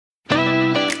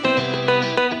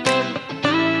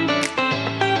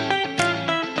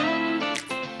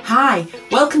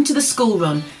welcome to the School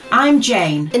Run. I'm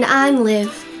Jane. And I'm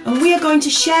Liv. And we are going to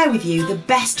share with you the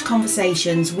best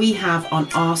conversations we have on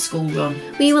our school run.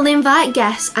 We will invite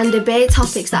guests and debate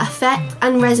topics that affect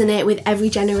and resonate with every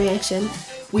generation.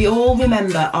 We all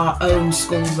remember our own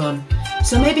school run,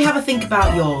 so maybe have a think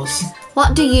about yours.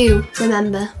 What do you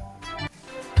remember?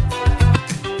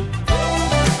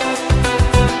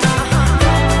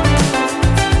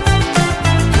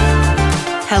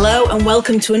 Hello and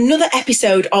welcome to another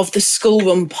episode of the School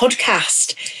Run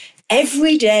podcast.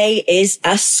 Every day is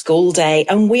a school day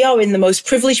and we are in the most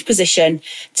privileged position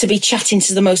to be chatting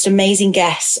to the most amazing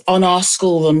guests on our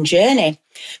school run journey.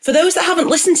 For those that haven't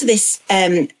listened to this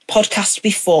podcast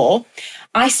before,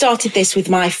 I started this with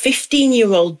my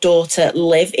 15-year-old daughter,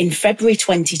 Liv, in February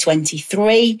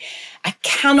 2023. I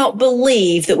cannot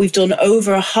believe that we've done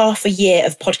over a half a year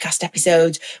of podcast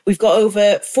episodes. We've got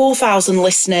over 4,000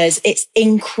 listeners. It's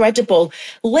incredible.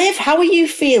 Liv, how are you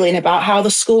feeling about how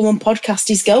the School Run podcast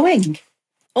is going?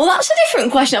 Well, that's a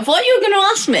different question. I thought you were going to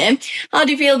ask me, how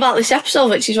do you feel about this episode,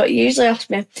 which is what you usually ask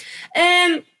me.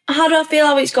 How do I feel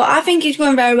how it's going? I think it's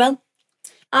going very well.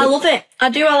 I love it. I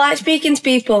do. I like speaking to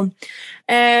people.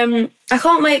 I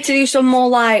can't wait to do some more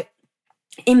like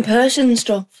in-person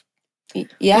stuff.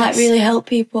 Yes. Like really help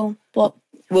people. But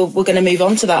we're going to move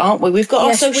on to that, aren't we? We've got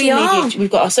our social media.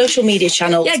 We've got our social media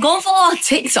channels. Yeah, go and follow our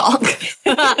TikTok.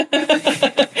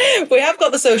 We have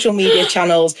got the social media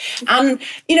channels. And,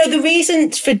 you know, the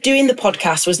reason for doing the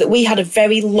podcast was that we had a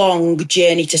very long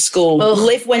journey to school. Ugh.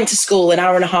 Liv went to school an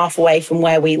hour and a half away from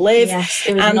where we live. Yes,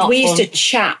 it was and not we used fun. to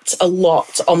chat a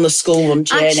lot on the school run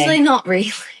journey. Actually, not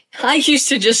really. I used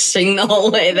to just sing the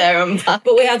whole way there and back.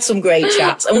 But we had some great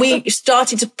chats and we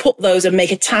started to put those and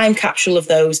make a time capsule of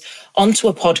those onto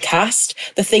a podcast.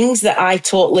 The things that I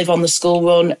taught Liv on the school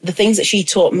run, the things that she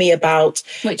taught me about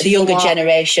the younger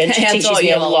generation. She teaches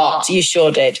me a lot. You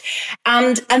sure did.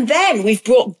 And then we've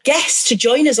brought guests to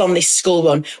join us on this school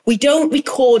run. We don't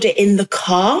record it in the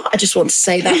car. I just want to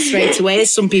say that straight away,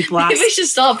 as some people ask. Maybe we should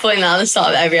start putting that at the start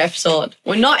of every episode.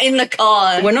 We're not in the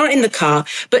car. We're not in the car.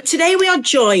 But today we are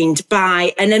joined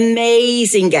by an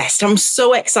amazing guest. I'm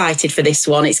so excited for this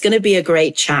one. It's going to be a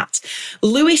great chat.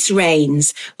 Lewis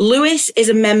Rains. Lewis is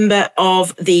a member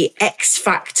of the X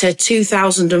Factor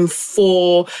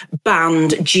 2004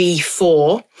 band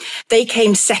G4. They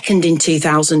came second in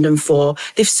 2004.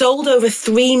 They've sold over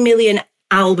 3 million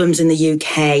albums in the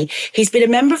UK. He's been a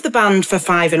member of the band for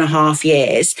 5.5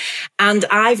 years, and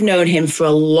I've known him for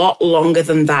a lot longer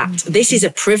than that. This is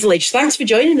a privilege. Thanks for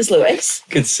joining us, Lewis.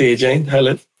 Good to see you, Jane. Hi,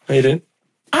 Liv. How you doing?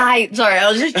 Hi, sorry, I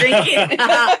was just drinking.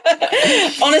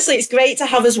 Honestly, it's great to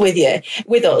have us with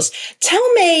us.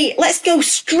 Tell me, let's go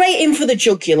straight in for the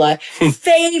jugular.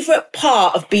 Favourite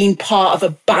part of being part of a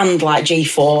band like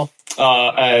G4?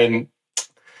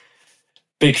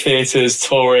 Big theatres,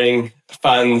 touring,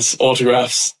 fans,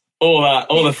 autographs, all that,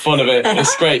 all the fun of it.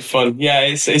 It's great fun. Yeah,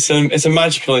 it's a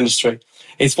magical industry.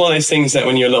 It's one of those things that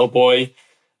when you're a little boy,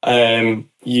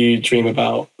 you dream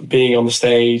about being on the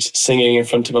stage, singing in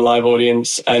front of a live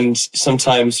audience. And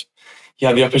sometimes you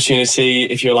have the opportunity,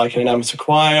 if you're like in an amateur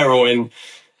choir or in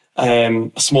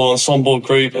a small ensemble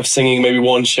group, of singing maybe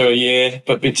one show a year.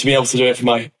 But to be able to do it for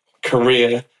my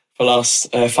career for the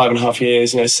last 5.5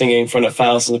 years, you know, singing in front of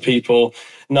thousands of people,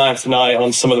 night after night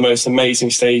on some of the most amazing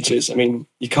stages. I mean,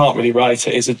 you can't really write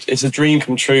it. It's a dream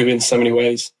come true in so many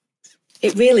ways.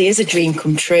 It really is a dream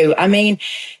come true. I mean,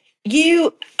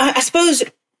 I suppose,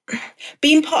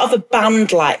 being part of a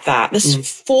band like that, there's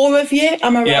 4 of you,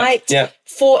 am I right? Yeah.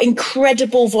 4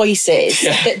 incredible voices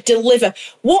that deliver.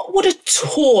 What would a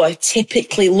tour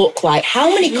typically look like? How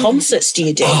many concerts do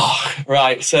you do?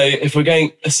 Right. So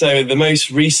the most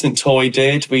recent tour we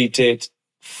did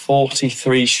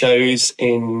 43 shows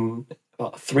in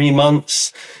about 3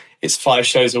 months. It's 5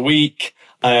 shows a week.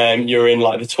 You're in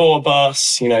like the tour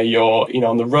bus, you know, you're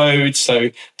on the road. So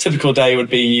typical day would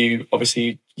be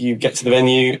you get to the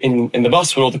venue in the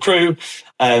bus with all the crew,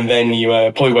 and then you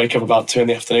probably wake up about 2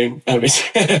 PM.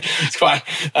 It's quite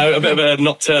a bit of a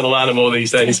nocturnal animal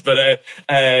these days. But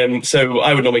so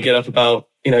I would normally get up about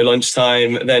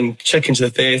lunchtime, then check into the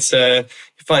theatre,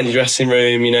 find your dressing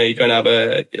room. You know, you go and have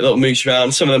a little mooch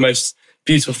around. Some of the most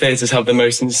beautiful theatres have the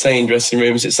most insane dressing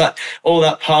rooms. It's like all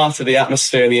that part of the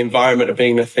atmosphere and the environment of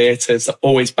being in a theatre. It's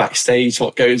always backstage,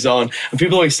 what goes on. And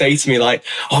people always say to me like,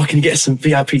 oh, can you get some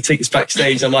VIP tickets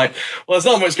backstage? I'm like, well,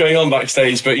 there's not much going on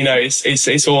backstage, but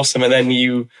it's awesome. And then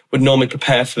you would normally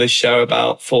prepare for this show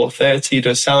about 4:30, you do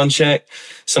a sound check.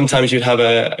 Sometimes you'd have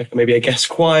maybe a guest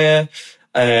choir.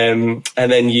 And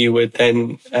then you would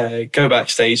then go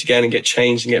backstage again and get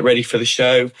changed and get ready for the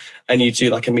show. And you do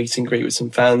like a meet and greet with some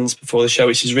fans before the show,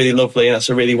 which is really lovely. And that's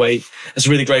a really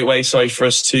great way, for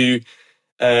us to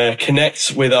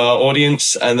connect with our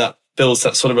audience, and that builds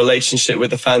that sort of relationship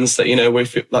with the fans that,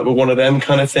 we're one of them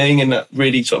kind of thing. And that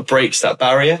really sort of breaks that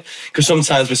barrier. Because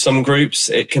sometimes with some groups,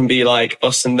 it can be like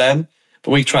us and them,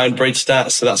 but we try and bridge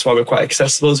that. So that's why we're quite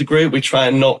accessible as a group. We try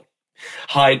and not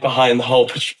hide behind the whole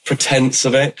pretense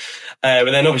of it. And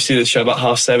then obviously the show about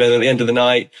 7:30 at the end of the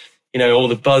night, all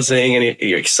the buzzing, and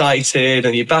you're excited,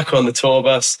 and you're back on the tour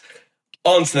bus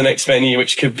on to the next venue,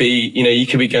 which could be, you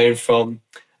could be going from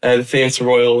the Theatre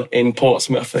Royal in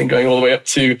Portsmouth and going all the way up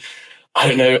to, I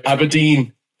don't know,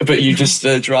 Aberdeen. But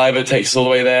the driver takes us all the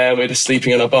way there, and we're just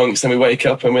sleeping in our bunks, and we wake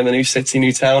up and we're in the new city,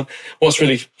 new town. What's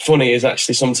really funny is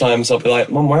actually sometimes I'll be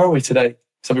like, Mum, where are we today?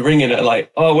 So I'll be ringing it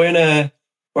like, oh, we're in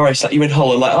where I sat, you in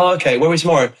Hull. I'm like, oh, okay, where are we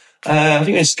tomorrow? I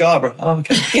think we're in Scarborough. Oh,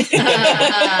 okay.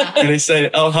 And they say,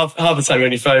 half the time you're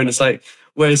on your phone, it's like,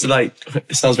 where's it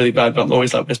sounds really bad, but I'm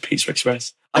always like, where's Pizza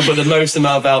Express? I've got the most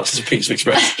amount of vouchers for Pizza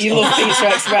Express. You love Pizza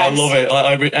Express. I love it.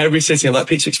 Like, every city, I'm like,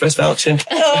 Pizza Express voucher.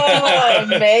 Oh,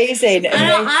 amazing.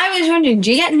 I was wondering,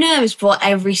 do you get nervous for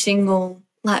every single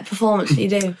performance that you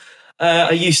do?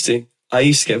 I used to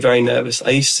get very nervous.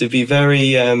 I used to be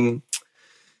very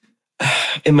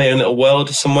in my own little world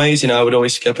in some ways. I would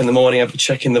always get up in the morning, I'd be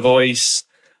checking the voice,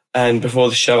 and before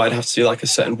the show I'd have to do like a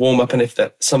certain warm-up, and if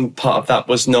some part of that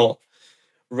was not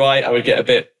right, I would get a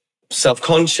bit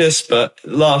self-conscious. But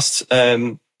last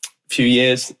few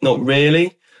years, not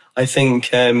really. I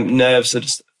think nerves are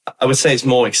I would say it's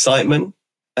more excitement.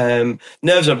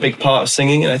 Nerves are a big part of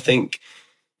singing, and I think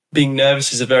being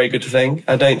nervous is a very good thing.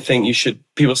 I don't think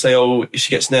people say, oh, if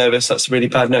she gets nervous, that's really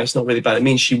bad. No, it's not really bad. It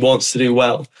means she wants to do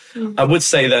well. I would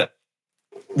say that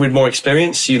with more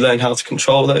experience, you learn how to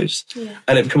control those,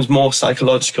 and it becomes more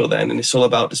psychological then. And it's all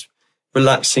about just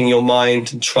relaxing your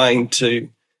mind and trying to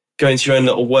go into your own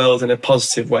little world in a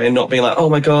positive way, and not being like, oh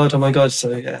my God.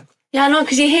 So yeah. Yeah, I know,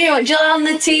 because you hear it on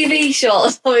the TV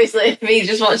shows, obviously, me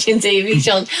just watching TV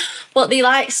shows, but they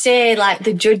say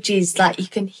the judges, you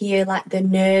can hear the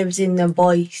nerves in their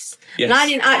voice. Yes. And I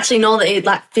didn't actually know that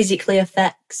it physically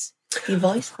affects your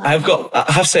voice. I have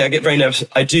to say, I get very nervous.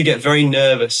 I do get very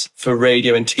nervous for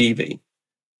radio and TV.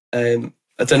 I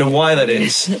don't know why that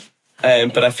is,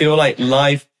 but I feel like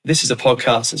live, this is a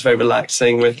podcast, it's very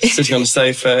relaxing. We're sitting on the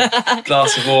sofa,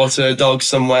 glass of water, dog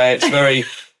somewhere. It's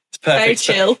perfect. Very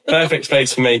chill. Perfect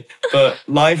space for me. But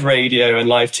live radio and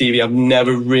live TV, I've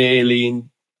never really,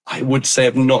 I would say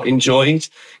I've not enjoyed,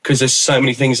 because there's so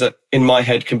many things that in my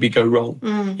head can go wrong.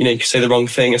 You can say the wrong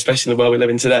thing, especially in the world we live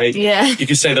in today. Yeah. You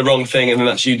could say the wrong thing and then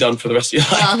that's you done for the rest of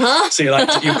your life. So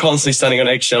you're constantly standing on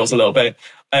eggshells a little bit.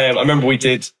 I remember we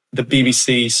did the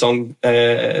BBC song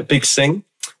Big Sing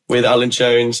with Alan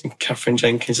Jones and Catherine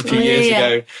Jenkins a few years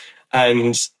ago.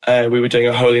 And we were doing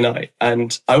a Holy Night,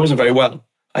 and I wasn't very well.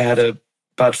 I had a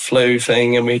bad flu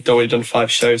thing, and we'd already done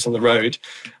 5 shows on the road,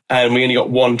 and we only got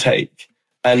one take.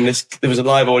 And there was a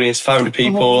live audience, 500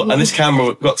 people, and this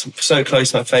camera got so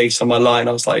close to my face on my line.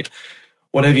 I was like,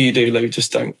 whatever you do, Lou,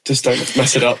 just don't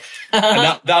mess it up.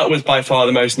 And that was by far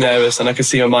the most nervous, and I could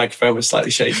see my microphone was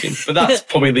slightly shaking. But that's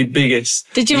probably the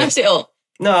biggest. Did you mess it up?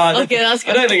 No, okay, that's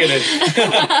good. I don't think I did.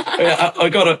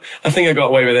 I think I got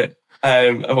away with it.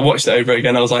 I watched it over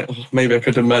again. I was like, oh, maybe I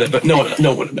could have done it, but no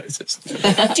one would have noticed.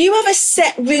 Do you have a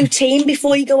set routine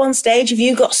before you go on stage? Have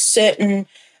you got certain,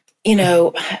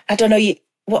 I don't know,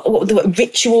 what the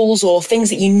rituals or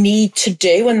things that you need to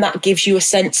do, and that gives you a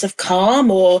sense of calm,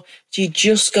 or do you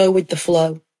just go with the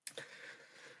flow?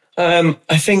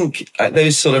 I think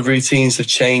those sort of routines have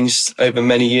changed over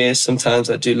many years. Sometimes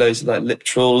I do loads of lip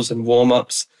trills and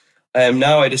warm-ups.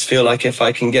 Now I just feel like if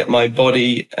I can get my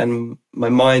body and my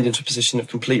mind into a position of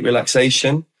complete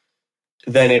relaxation,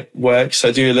 then it works. So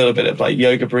I do a little bit of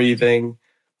yoga breathing,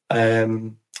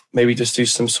 maybe just do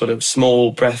some sort of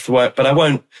small breath work, but I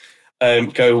won't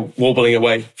go wobbling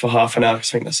away for half an hour, because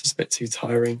I think that's just a bit too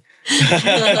tiring.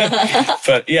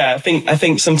 But yeah, I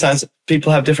think sometimes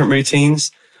people have different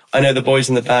routines. I know the boys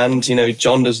in the band,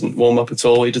 John doesn't warm up at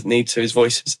all. He doesn't need to. His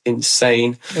voice is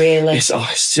insane. Really?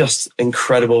 It's just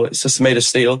incredible. It's just made of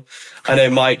steel. I know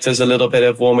Mike does a little bit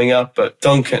of warming up, but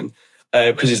Duncan,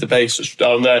 because he's the bass just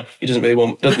down there, he doesn't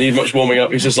need much warming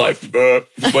up. He's just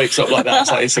wakes up like that.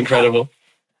 It's incredible.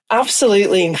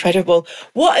 Absolutely incredible.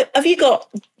 What have you got?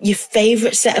 Your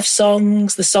favourite set of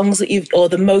songs, the songs that or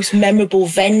the most memorable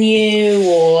venue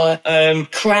or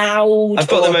crowd? I've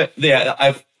got them.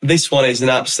 Yeah, this one is an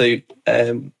absolute.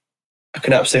 I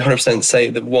can absolutely 100% say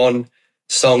the one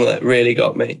song that really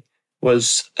got me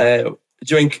was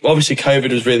obviously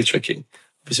COVID was really tricky.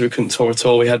 Obviously we couldn't tour at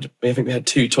all. I think we had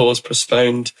 2 tours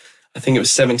postponed. I think it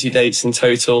was 70 dates in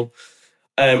total.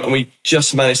 And we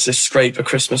just managed to scrape a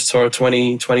Christmas tour of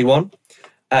 2021.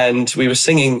 And we were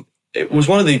singing, it was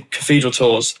one of the cathedral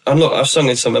tours. And look, I've sung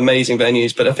in some amazing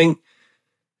venues, but I think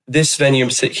this venue in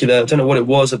particular, I don't know what it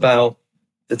was about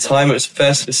the time. It was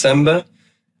 1st of December.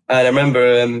 And I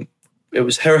remember it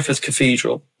was Hereford's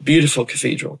Cathedral, beautiful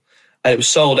cathedral. And it was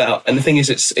sold out. And the thing is,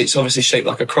 it's obviously shaped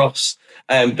like a cross.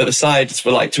 But the sides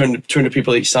were like 200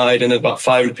 people each side and about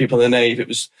 500 people in the nave. It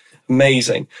was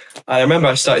amazing. And I remember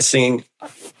I started singing.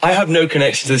 I have no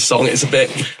connection to this song. It's a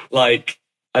bit like,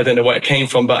 I don't know where it came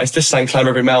from, but I just sang Climb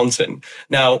Every Mountain.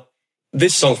 Now,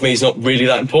 this song for me is not really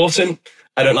that important.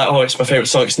 I don't like, oh, it's my favourite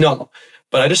song. It's not.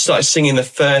 But I just started singing the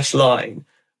first line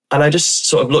and I just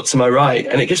sort of looked to my right,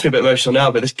 and it gets me a bit emotional now,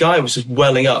 but this guy was just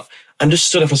welling up and just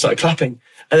stood up and started clapping.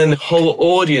 And then the whole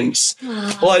audience,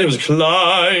 all I did was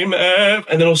climb, and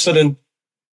then all of a sudden,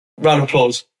 round of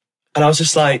applause. And I was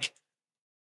just like,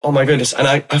 oh my goodness. And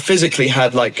I physically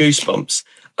had like goosebumps,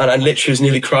 and I literally was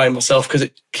nearly crying myself, because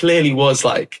it clearly was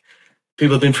like,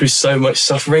 people have been through so much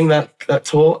suffering that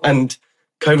tour, and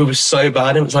COVID was so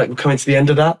bad. It was like, we're coming to the end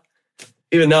of that.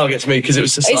 Even now it gets me, because it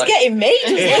was just it's getting me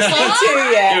just listening to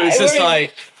you. It was just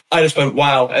like, I just went,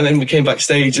 wow. And then we came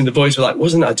backstage and the boys were like,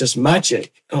 wasn't that just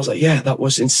magic? And I was like, yeah, that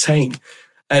was insane.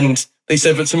 And they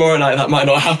said, but tomorrow night that might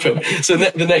not happen. So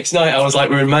the next night I was like,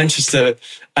 we're in Manchester,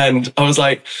 and I was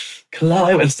like,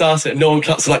 climb, and started, and no one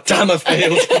claps. Like, damn, I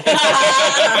failed.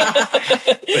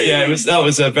 But yeah, that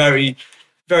was a very,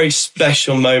 very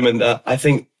special moment that I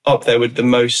think up there with the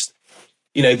most,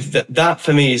 you know, that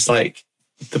for me is like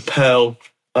the pearl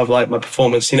of like my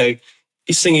performance. You know,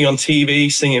 he's singing on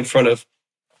TV, singing in front of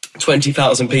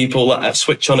 20,000 people at a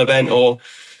Switch On event, or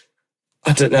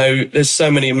I don't know, there's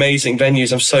so many amazing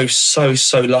venues. I'm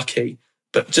so lucky.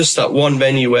 But just that one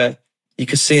venue where you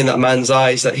could see in that man's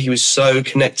eyes that he was so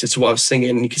connected to what I was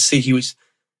singing, and you could see he was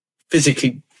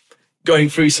physically going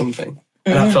through something.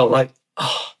 And I felt like,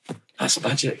 oh, that's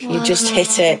magic. You just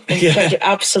hit it.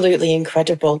 Absolutely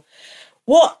incredible.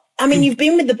 I mean, you've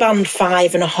been with the band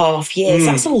 5.5 years.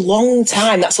 That's a long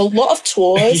time. That's a lot of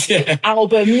tours,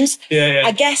 albums.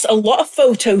 I guess a lot of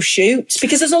photo shoots,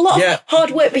 because there's a lot of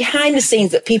hard work behind the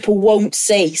scenes that people won't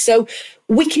see. So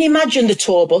we can imagine the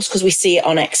tour bus, because we see it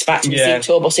on X Factor, we see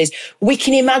tour buses. We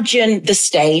can imagine the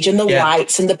stage and the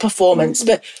lights and the performance.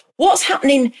 But what's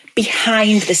happening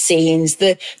behind the scenes,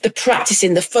 the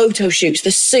practicing, the photo shoots,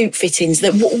 the suit fittings,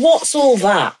 what's all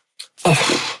that?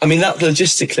 Oh, I mean, that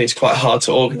logistically is quite hard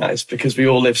to organise, because we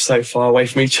all live so far away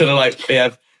from each other. Like, we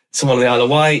have someone on the Isle of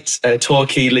Wight,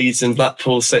 Torquay, Leeds and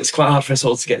Blackpool, so it's quite hard for us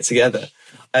all to get together.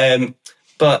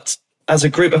 But as a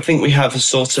group, I think we have a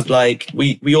sort of like,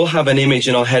 we all have an image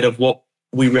in our head of what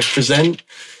we represent.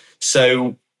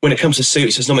 So when it comes to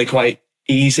suits, it's normally quite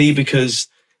easy, because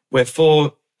we're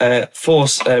four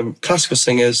classical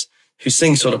singers who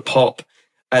sing sort of pop,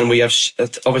 and we have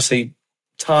obviously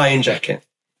tie and jacket.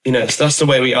 You know, so that's the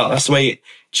way we are. That's the way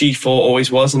G4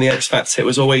 always was in the X Factor. It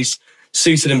was always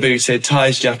suited and booted,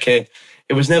 ties, jacket.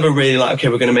 It was never really like, okay,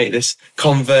 we're going to make this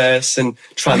Converse and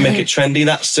try and make it trendy.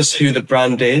 That's just who the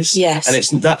brand is.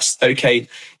 Yes. And that's okay.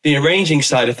 The arranging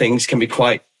side of things can be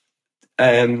quite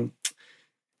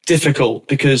difficult,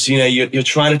 because, you know, you're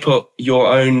trying to put your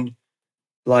own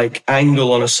like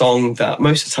angle on a song that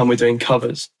most of the time we're doing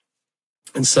covers.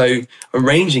 And so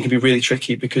arranging can be really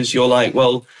tricky, because you're like,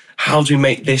 well, how do we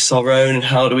make this our own? And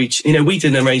how do we, you know, we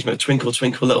did an arrangement of Twinkle,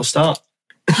 Twinkle, Little Star.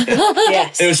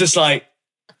 Yes. It was just like,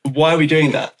 why are we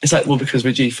doing that? It's like, well, because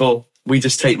we're G4, we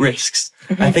just take risks.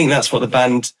 I think that's what the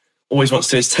band always wants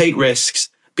to do, is take risks,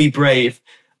 be brave,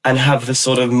 and have the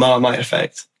sort of Marmite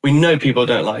effect. We know people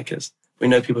don't like us. We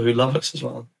know people who love us as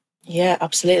well. Yeah,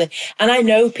 absolutely. And I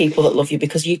know people that love you,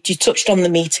 because you touched on the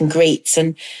meet and greets,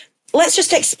 and let's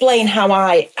just explain how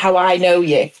I know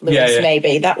you, Lewis,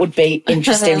 maybe. That would be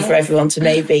interesting for everyone to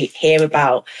maybe hear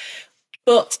about.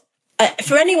 But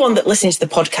for anyone that listens to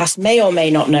the podcast may or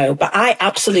may not know, but I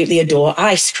absolutely adore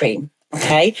ice cream,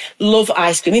 okay? Love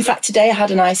ice cream. In fact, today I had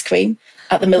an ice cream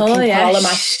at the Milking Parlour,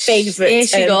 my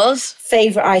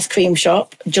favourite ice cream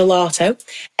shop, Gelato.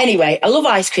 Anyway, I love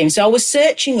ice cream. So I was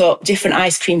searching up different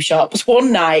ice cream shops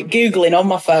one night, Googling on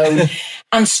my phone,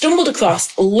 and stumbled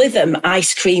across Lytham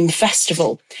Ice Cream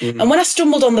Festival. And when I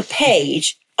stumbled on the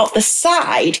page, up the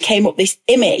side came up this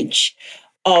image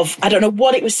of, I don't know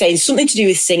what it was saying, something to do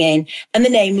with singing, and the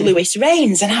name Lewis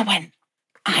Rains. And I went,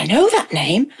 I know that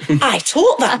name. I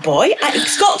taught that boy.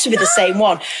 It's got to be the same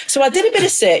one. So I did a bit of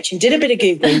searching, did a bit of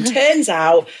Googling. Turns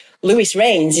out Lewis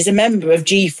Rains is a member of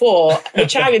G4,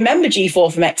 which I remember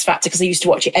G4 from X Factor because I used to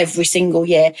watch it every single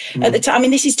year. At the time, I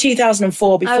mean, this is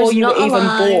 2004, before you were even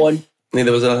born.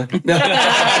 Neither was I.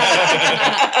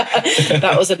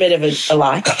 That was a bit of a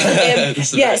lie.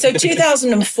 So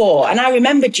 2004, and I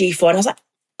remember G4, and I was like,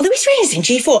 Lewis Rains in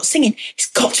G4 singing, it's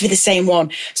got to be the same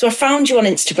one. So I found you on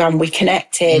Instagram, we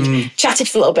connected, chatted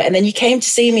for a little bit, and then you came to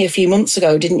see me a few months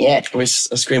ago, didn't you? I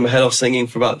screamed my head off singing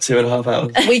for about 2.5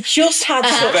 hours. We just had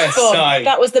such fun. Time.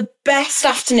 That was the best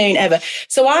afternoon ever.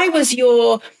 So I was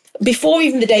before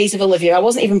even the days of Olivia, I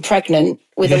wasn't even pregnant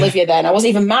with Olivia then. I wasn't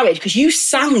even married, because you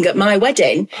sang at my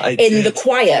wedding in the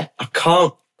choir. I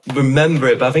can't remember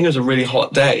it, but I think it was a really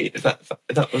hot day, if that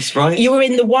was right. You were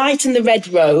in the white and the red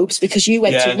robes because you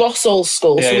went to Ross Hall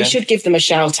School, so we should give them a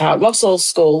shout out. Ross Hall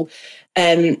School,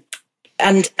 and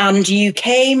you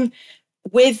came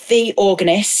with the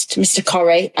organist, Mr.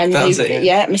 Corrie, and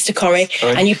Mr. Corrie,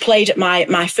 and you played at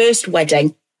my first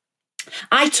wedding.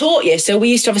 I taught you, so we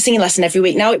used to have a singing lesson every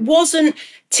week. Now, it wasn't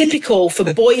typical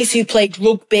for boys who played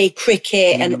rugby,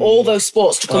 cricket, and all those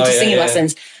sports to come to singing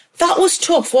lessons. That was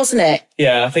tough, wasn't it?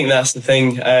 Yeah, I think that's the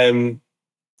thing.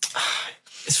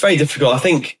 It's very difficult. I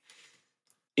think,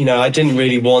 I didn't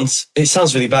really want... It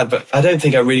sounds really bad, but I don't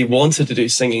think I really wanted to do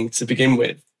singing to begin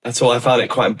with at all. I found it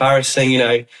quite embarrassing,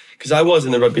 because I was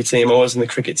in the rugby team, I was in the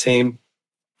cricket team.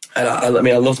 And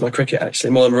I loved my cricket, actually,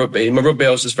 more than rugby. My rugby,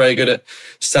 I was just very good at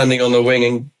standing on the wing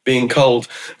and being cold.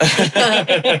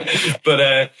 But,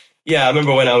 I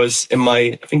remember when I was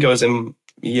I think I was in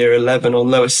year 11 or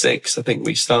lower 6, I think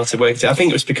we started working. I think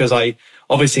it was because I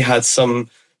obviously had some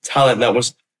talent that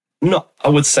was not, I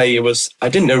would say I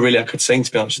didn't know really I could sing,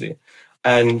 to be honest with you.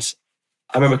 And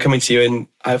I remember coming to you and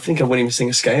I think I wouldn't even sing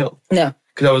a scale. No.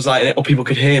 Because I was like, or people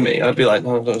could hear me. I'd be like,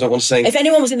 no, I don't want to sing. If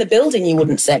anyone was in the building, you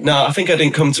wouldn't sing. No, I think I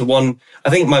didn't come to one. I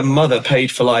think my mother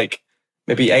paid for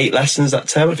maybe 8 lessons that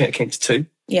term. I think I came to 2.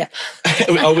 Yeah.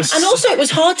 And also it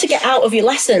was hard to get out of your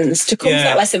lessons to come to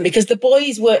that lesson, because the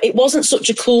boys it wasn't such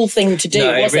a cool thing to do,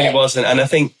 no, it really wasn't. And I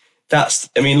think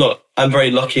look, I'm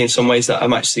very lucky in some ways that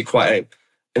I'm actually quite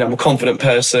I'm a confident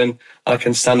person. I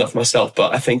can stand up for myself.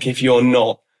 But I think if you're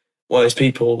not one of those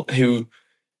people who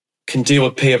can deal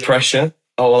with peer pressure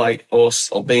or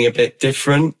being a bit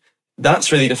different,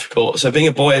 that's really difficult. So being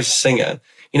a boy as a singer,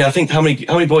 I think how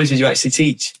many boys did you actually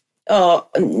teach? Oh,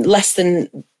 less than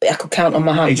I could count on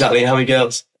my hand. Exactly. How many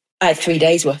girls? I had 3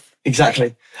 days worth.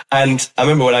 Exactly. And I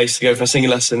remember when I used to go for a singing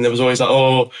lesson, there was always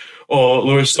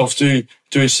Lewis off to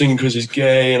do his singing because he's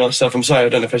gay and all that stuff. I'm sorry, I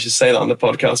don't know if I should say that on the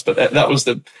podcast, but that was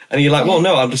and you're like, well,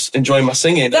 no, I'm just enjoying my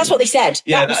singing. That's what they said.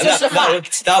 Yeah, that was just a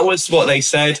fact. That was what they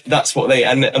said. That's what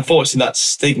and unfortunately that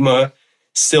stigma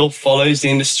still follows the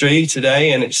industry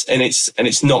today, and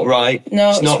it's not right. No,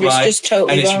 it's not right. Just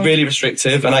totally and it's wrong. Really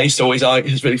restrictive. And I used to always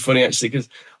argue. It's really funny actually, because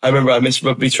I remember I missed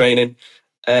rugby training,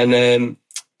 and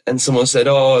someone said,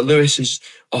 "Oh, Lewis is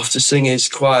off to sing his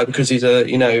choir because he's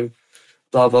a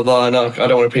blah blah blah." And I don't want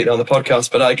to repeat that on the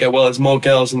podcast, but I go, "Well, there's more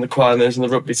girls in the choir than there's in the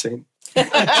rugby team."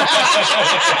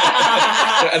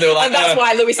 And they were like, and that's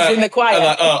why Lewis is in the choir.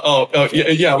 Like,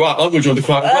 yeah, right, I'll go join the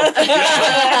choir.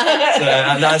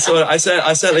 And I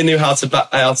certainly knew how to bat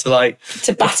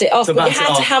it off. But you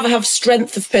had to have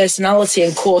strength of personality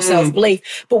and core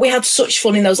self-belief. But we had such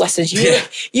fun in those lessons.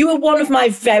 You were one of my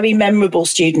very memorable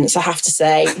students, I have to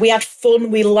say. We had fun,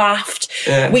 we laughed,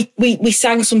 we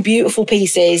sang some beautiful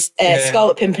pieces,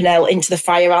 Scarlet Pimpernel, Into the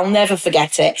Fire. I'll never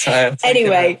forget it.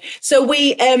 Anyway, so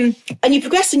we and you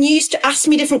progressed, and you used to ask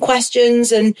me different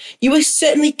questions, and you were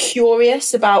certainly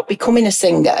curious about becoming a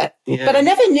singer. Yeah. But I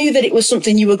never knew that it was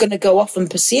something you were going to go off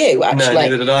and pursue, actually. No,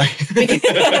 neither did I.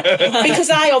 because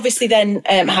I obviously then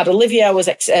had Olivia. I was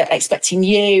expecting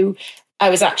you. I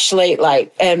was actually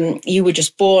you were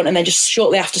just born, and then just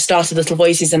shortly after started Little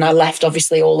Voices, and I left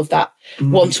obviously all of that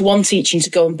one-to-one teaching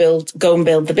to go and build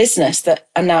the business that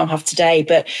I now have today.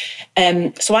 But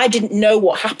so I didn't know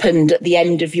what happened at the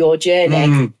end of your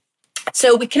journey.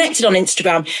 So we connected on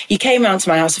Instagram. You came round to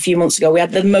my house a few months ago. We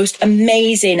had the most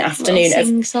amazing afternoon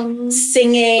of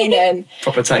singing and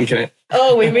proper tanking it.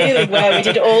 Oh, we really were. We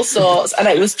did all sorts, and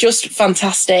it was just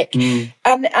fantastic.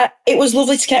 And it was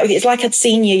lovely to connect with you. It's like I'd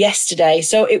seen you yesterday,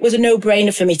 so it was a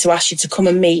no-brainer for me to ask you to come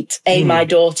and meet my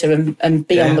daughter and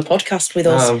be on the podcast with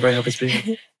us. Oh, I'm very happy to be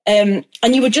here.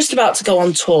 And you were just about to go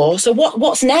on tour. So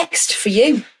what's next for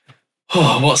you?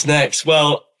 Oh, what's next?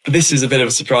 Well, this is a bit of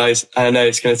a surprise. I know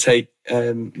it's going to take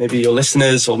maybe your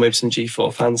listeners or maybe some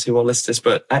G4 fans who will list this,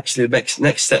 but actually the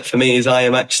next step for me is I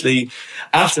am actually,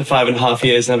 after 5.5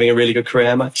 years and having a really good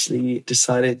career, I'm actually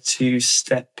decided to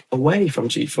step away from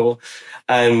G4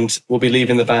 and we'll be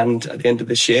leaving the band at the end of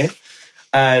this year.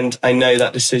 And I know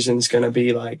that decision's going to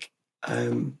be like,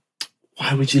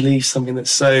 why would you leave something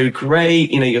that's so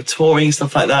great? You know, you're touring,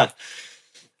 stuff like that.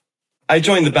 I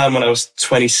joined the band when I was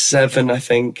 27, I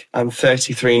think. I'm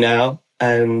 33 now.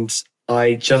 And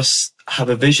I just have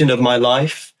a vision of my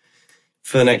life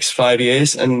for the next 5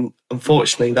 years. And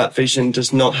unfortunately, that vision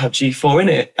does not have G4 in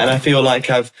it. And I feel like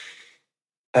I've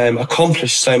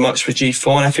accomplished so much with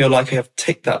G4, and I feel like I have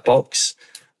ticked that box.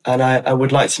 And I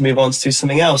would like to move on to do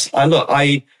something else. I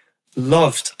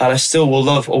loved, and I still will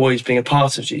love, always being a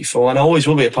part of G4, and I always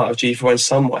will be a part of G4 in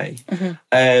some way.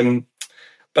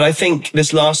 But I think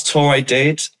this last tour I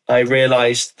did, I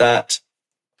realised that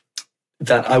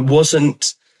I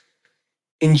wasn't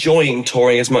enjoying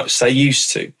touring as much as I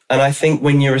used to. And I think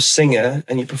when you're a singer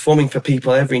and you're performing for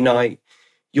people every night,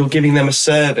 you're giving them a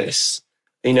service.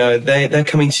 You know, they're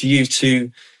coming to you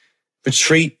to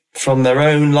retreat from their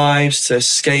own lives, to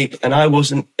escape. And I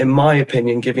wasn't, in my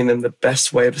opinion, giving them the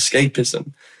best way of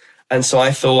escapism. And so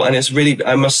I thought, and it's really,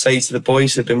 I must say to the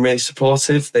boys who've been really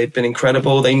supportive, they've been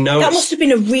incredible. They know that must have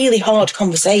been a really hard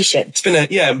conversation. It's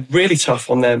been really tough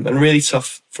on them and really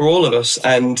tough for all of us.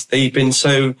 And they've been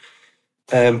so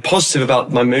positive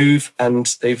about my move, and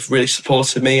they've really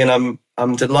supported me. And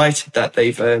I'm delighted that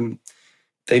they've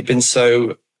been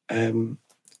so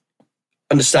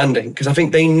understanding, because I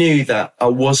think they knew that I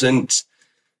wasn't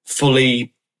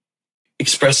fully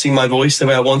expressing my voice the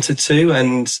way I wanted to,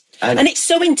 and it's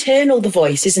so internal, the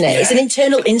voice, isn't it? Yeah. It's an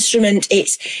internal instrument.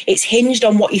 It's hinged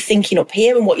on what you're thinking up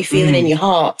here and what you're feeling in your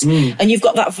heart. And you've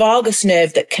got that vagus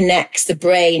nerve that connects the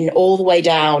brain all the way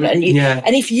down. And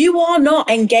if you are not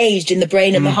engaged in the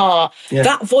brain and the heart,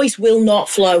 that voice will not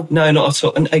flow. No, not at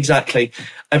all. And exactly.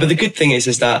 But the good thing is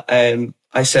that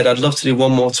I said I'd love to do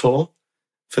one more tour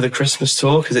for the Christmas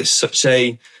tour, because it's such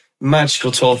a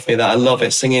magical tour for me that I love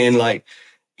it. Singing in, like,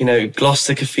 you know,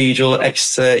 Gloucester Cathedral,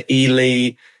 Exeter,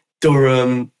 Ely,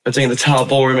 Durham. I'm doing the Tower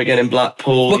Ballroom again in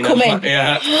Blackpool. We're coming.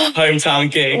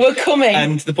 Hometown gig. We're coming.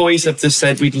 And the boys have just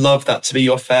said, we'd love that to be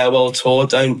your farewell tour.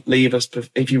 Don't leave us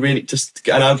if you really just.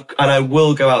 And I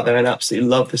will go out there and absolutely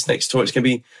love this next tour. It's going to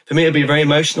be, for me, it'll be very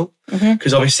emotional,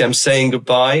 because obviously I'm saying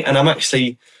goodbye, and I'm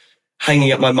actually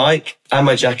hanging up my mic and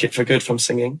my jacket for good from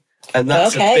singing. And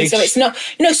that's okay. So it's not,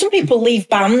 you know, some people leave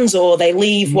bands, or they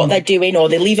leave what they're doing, or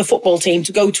they leave a football team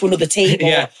to go to another team,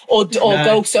 or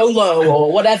go solo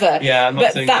or whatever. Yeah, I'm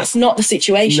not doing that's not the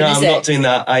situation, no, is I'm it? not doing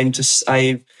that.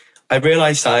 I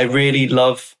realised that I really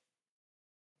love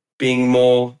being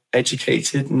more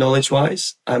educated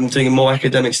knowledge-wise. I'm doing more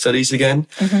academic studies again.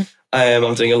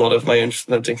 I'm doing a lot of my own.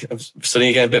 I'm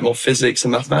studying again a bit more physics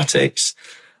and mathematics.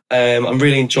 I'm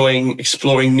really enjoying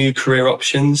exploring new career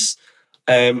options.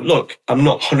 Look, I'm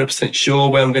not 100% sure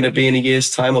where I'm going to be in a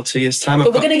year's time or 2 years' time.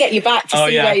 But we're going to get you back to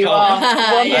see where you are.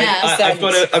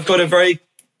 I've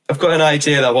got an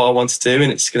idea that what I want to do,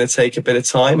 and it's going to take a bit of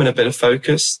time and a bit of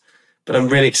focus. But I'm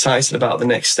really excited about the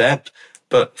next step.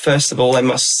 But first of all, I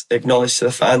must acknowledge to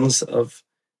the fans of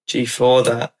G4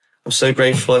 that I'm so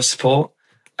grateful for their support,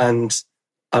 and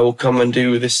I will come and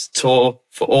do this tour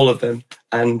for all of them,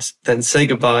 and then say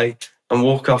goodbye and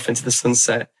walk off into the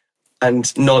sunset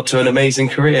and nod to an amazing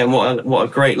career, and what a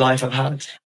great life I've had.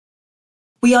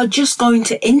 We are just going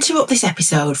to interrupt this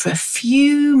episode for a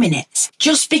few minutes,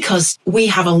 just because we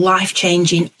have a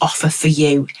life-changing offer for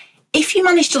you. If you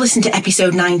managed to listen to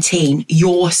episode 19,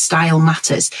 Your Style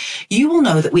Matters, you will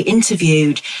know that we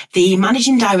interviewed the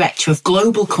managing director of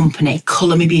global company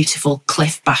Colour Me Beautiful,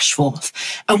 Cliff Bashforth.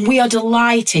 And we are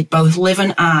delighted, both Liv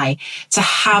and I, to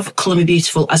have Colour Me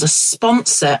Beautiful as a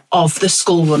sponsor of the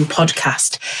School Run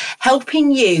podcast,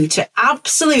 helping you to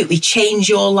absolutely change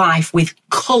your life with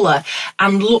colour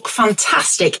and look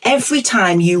fantastic every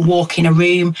time you walk in a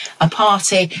room, a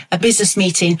party, a business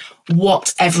meeting,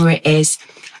 whatever it is.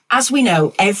 As we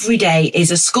know, every day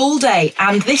is a school day,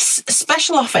 and this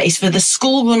special offer is for the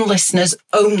School Run listeners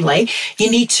only. You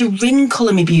need to ring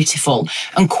Colour Me Beautiful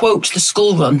and quote the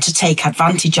School Run to take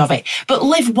advantage of it. But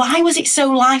Liv, why was it so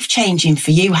life-changing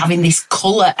for you having this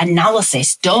colour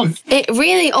analysis done? It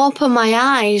really opened my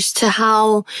eyes to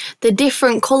how the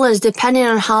different colours, depending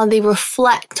on how they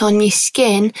reflect on your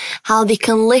skin, how they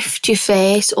can lift your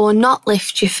face or not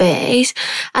lift your face.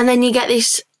 And then you get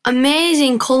this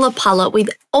amazing colour palette with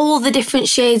all the different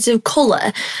shades of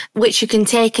colour, which you can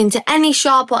take into any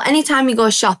shop or any time you go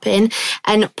shopping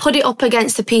and put it up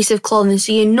against a piece of clothing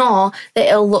so you know that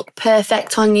it'll look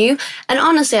perfect on you. And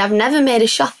honestly, I've never made a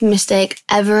shopping mistake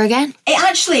ever again. It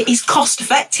actually is cost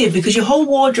effective because your whole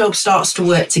wardrobe starts to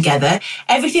work together.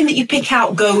 Everything that you pick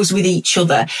out goes with each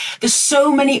other. There's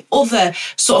so many other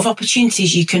sort of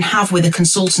opportunities you can have with a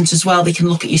consultant as well. They can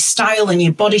look at your style and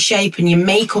your body shape and your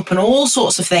makeup and all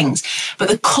sorts of things. But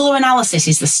the colour analysis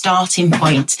is the starting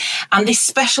point. And this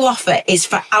special offer is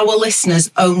for our listeners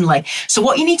only. So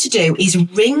what you need to do is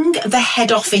ring the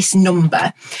head office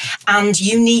number and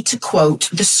you need to quote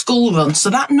the school run. So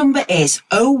that number is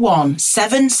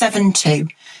 01772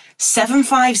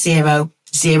 750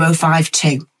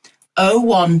 052.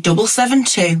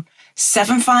 01772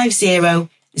 750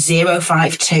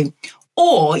 052.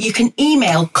 Or you can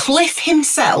email Cliff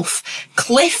himself,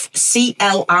 Cliff,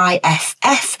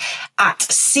 C-L-I-F-F, at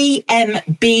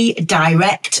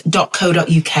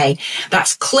cmbdirect.co.uk.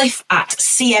 That's Cliff at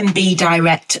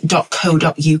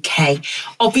cmbdirect.co.uk.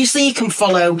 Obviously, you can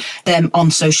follow them on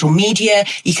social media.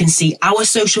 You can see our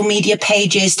social media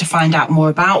pages to find out more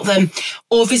about them,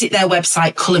 or visit their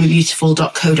website,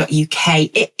 colourmebeautiful.co.uk.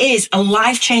 It is a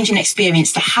life-changing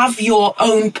experience to have your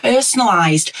own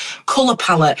personalised colour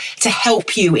palette to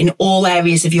help you in all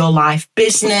areas of your life: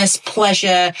 business,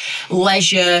 pleasure,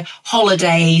 leisure,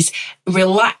 holidays,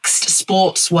 relaxed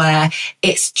sportswear.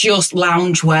 It's just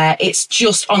loungewear. It's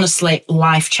just honestly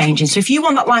life-changing. So if you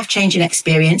want that life-changing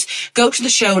experience, go to the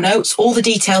show notes. All the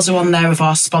details are on there of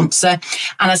our sponsor.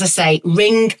 And as I say,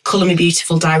 ring Colour Me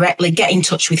Beautiful directly, get in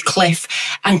touch with Cliff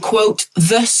and quote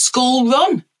the school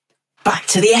run. Back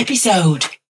to the episode.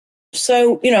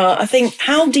 So, I think,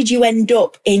 how did you end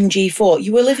up in G4?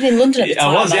 You were living in London at the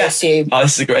time, I assume. Oh,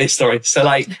 this is a great story. So,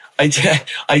 I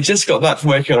just got back from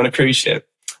working on a cruise ship,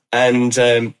 and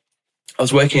I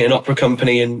was working at an opera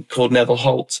company called Neville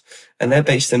Holt, and they're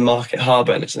based in Market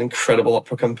Harbour, and it's an incredible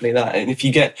opera company, that. And if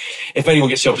anyone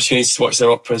gets the opportunity to watch their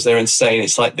operas, they're insane.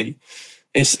 It's like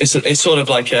it's sort of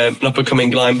like an up-and-coming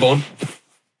Glyndebourne.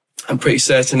 I'm pretty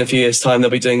certain in a few years' time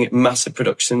they'll be doing massive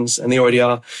productions, and they already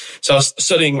are. So I was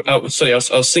I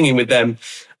was singing with them,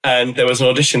 and there was an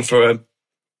audition for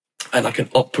an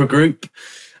opera group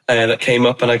that came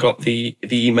up, and I got the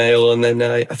email, and then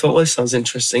I thought, well, this sounds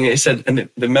interesting. It said, and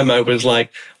the memo was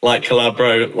like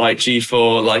Calabro, like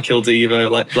G4, like Il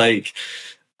Divo, like Blake.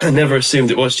 I never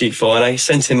assumed it was G4, and I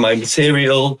sent in my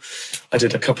material. I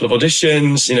did a couple of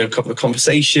auditions, a couple of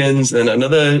conversations, then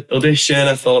another audition.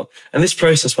 I thought, and this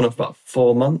process went on for about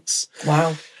 4 months.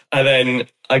 Wow. And then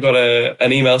I got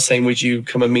an email saying, would you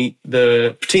come and meet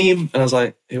the team? And I was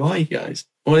like, who are you guys?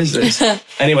 What is this?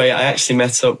 Anyway, I actually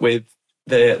met up with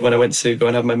when I went to go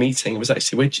and have my meeting, it was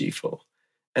actually with G4.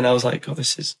 And I was like, oh,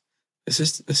 this is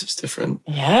different.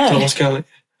 Yeah. So what's going on?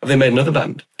 Have they made another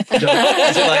band? Is it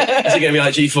going to be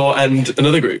like G4 and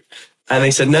another group? And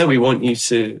they said, no, we want you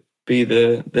to be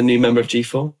the new member of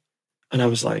G4. And I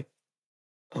was like,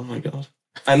 oh my God.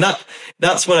 And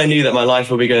that's when I knew that my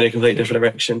life would be going in a completely different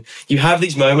direction. You have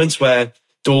these moments where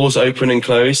doors open and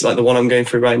close, like the one I'm going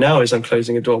through right now is I'm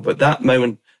closing a door. But that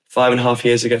moment 5.5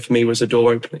 years ago for me was a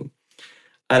door opening.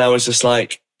 And I was just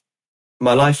like,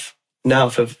 my life now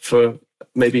for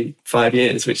maybe 5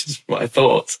 years, which is what I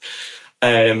thought,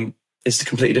 is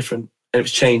completely different. And it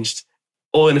was changed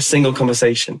all in a single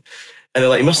conversation. And they're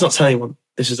like, you must not tell anyone.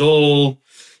 This is all,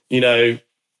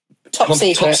 top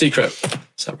secret.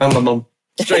 So I rang my mum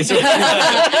straight away.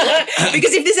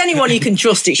 Because if there's anyone you can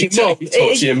trust, it's your mum. You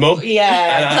talk to your mum.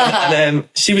 Yeah. And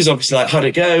she was obviously like, how'd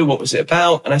it go? What was it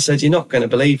about? And I said, you're not going to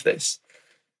believe this.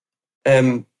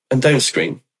 And don't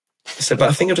scream. I said, but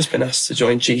I think I've just been asked to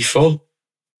join G4.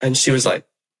 And she was like,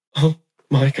 oh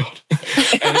my God.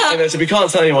 and I said, we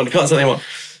can't tell anyone.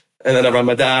 And then I rang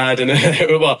my dad, and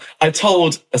I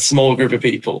told a small group of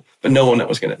people, but no one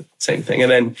was going to say anything.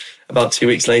 And then about 2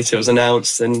 weeks later, it was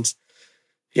announced, and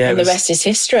the rest is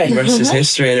history. The rest is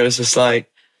history, and it was just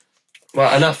like,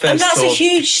 well, and that's a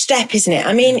huge step, isn't it?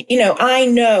 I mean, I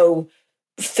know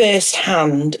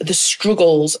firsthand the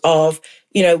struggles of,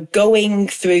 going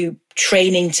through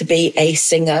training to be a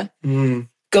singer,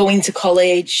 going to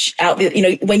college,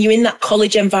 when you're in that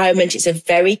college environment, it's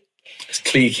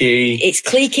cliquey. It's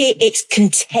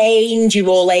contained. You're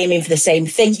all aiming for the same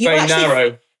thing. It's very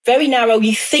narrow. Very narrow.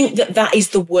 You think that is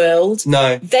the world.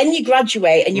 No. Then you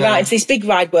graduate and you're out into this big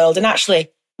wide world. And actually,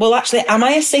 am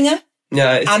I a singer?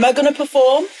 Yeah. Am I going to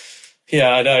perform?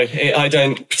 Yeah, I know. I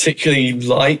don't particularly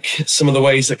like some of the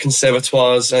ways that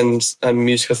conservatoires and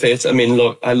musical theatre. I mean,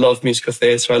 look, I love musical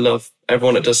theatre. I love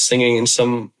everyone that does singing in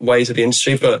some ways of the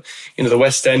industry. But, the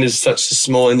West End is such a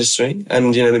small industry.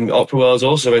 And, the opera world is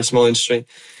also a very small industry.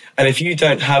 And if you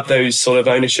don't have those sort of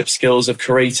ownership skills of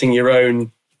creating your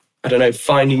own,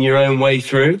 finding your own way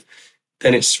through,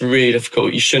 then it's really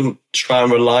difficult. You shouldn't try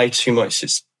and rely too much.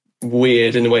 It's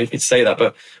weird in a way for me to say that,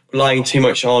 but relying too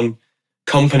much on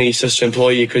companies just to employ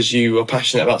you because you are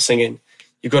passionate about singing.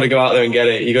 You've got to go out there and get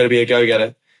it. You've got to be a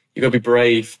go-getter. You've got to be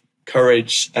brave,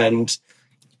 courage, and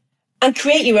And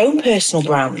create your own personal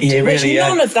brand. Yeah, which really,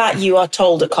 none of that you are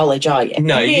told at college, are you?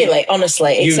 No, really,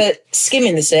 honestly, it's a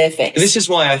skimming the surface. This is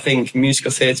why I think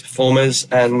musical theatre performers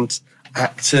and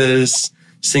actors,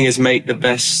 singers make the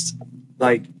best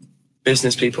like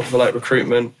business people for like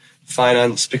recruitment,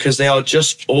 finance, because they are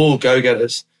just all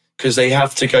go-getters, because they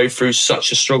have to go through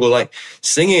such a struggle. Like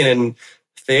singing and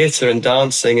theatre and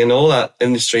dancing and all that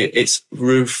industry, it's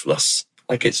ruthless.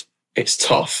 Like it's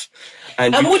tough.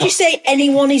 And would you say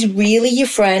anyone is really your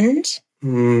friend?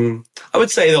 I would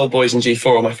say the old boys in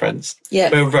G4 are my friends. Yeah.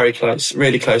 We're very close,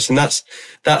 really close. And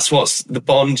that's what's the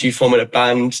bond you form in a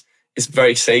band is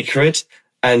very sacred.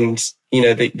 And, you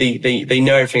know, they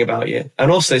know everything about you.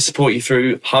 And also they support you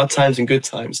through hard times and good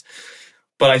times.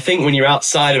 But I think when you're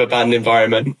outside of a band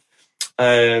environment,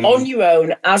 on your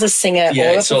own, as a singer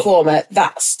or a performer,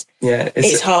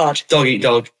 it's hard. Dog eat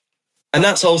dog. And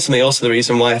that's ultimately also the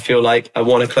reason why I feel like I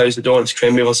want to close the door and try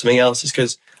and move on to something else, is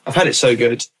because I've had it so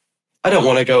good. I don't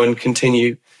want to go and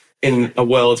continue in a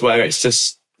world where it's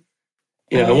just,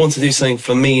 you know, I want to do something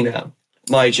for me now.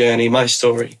 My journey, my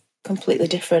story. Completely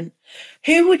different.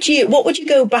 What would you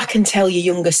go back and tell your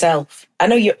younger self? I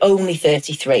know you're only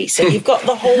 33, so you've got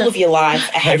the whole of your life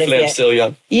ahead of you. Hopefully I'm still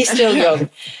young. You're still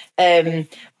young.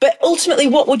 But ultimately,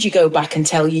 what would you go back and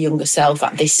tell your younger self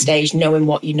at this stage, knowing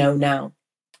what you know now?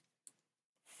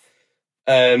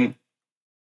 I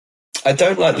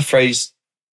don't like the phrase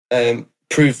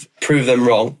prove them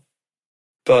wrong,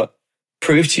 but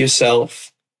prove to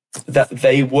yourself that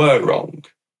they were wrong.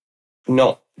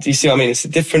 Do you see what I mean? It's a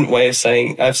different way of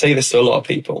saying, I say this to a lot of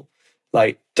people,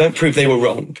 like, don't prove they were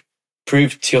wrong.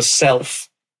 Prove to yourself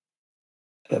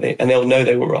that and they'll know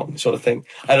they were wrong, sort of thing.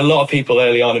 I had a lot of people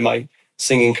early on in my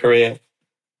singing career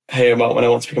hear about when I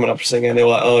want to become an opera singer, and they were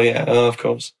like, oh yeah, of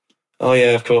course. Oh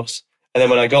yeah, of course. And then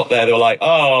when I got there, they were like,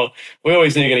 oh, we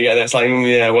always knew you were going to get there. It's like,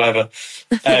 yeah, whatever.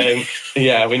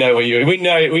 Yeah, we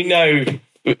know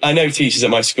I know teachers at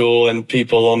my school and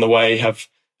people on the way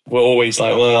were always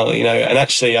like, well, you know, and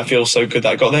actually I feel so good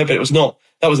that I got there, but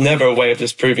that was never a way of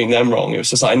just proving them wrong. It was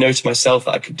just like, I know to myself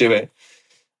that I could do it.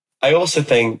 I also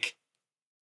think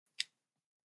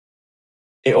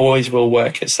it always will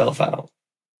work itself out.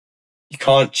 You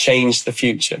can't change the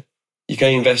future. You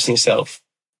can invest in yourself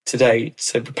today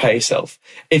to prepare yourself.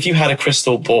 If you had a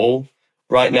crystal ball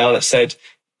right now that said,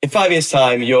 in 5 years'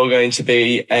 time, you're going to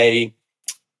be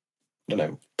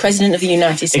President of the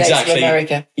United States of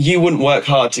America. You wouldn't work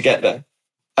hard to get there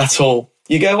at all.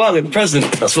 You go, well, I'm going to be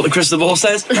president. That's what the crystal ball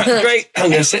says. Great. I'm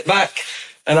going to sit back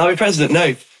and I'll be president.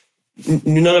 No,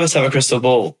 none of us have a crystal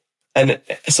ball. And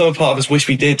some part of us wish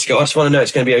we did, to go, I just want to know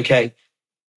it's going to be okay.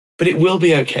 But it will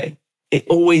be okay. It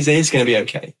always is going to be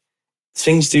okay.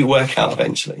 Things do work out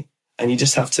eventually. And you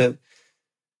just have to,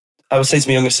 I would say to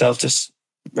my younger self, just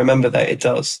remember that it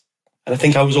does. And I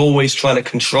think I was always trying to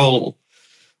control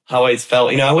how I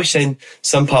felt. You know, I wish in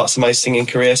some parts of my singing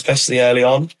career, especially early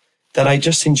on, that I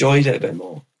just enjoyed it a bit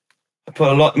more.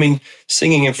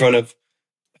 Singing in front of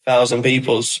 1,000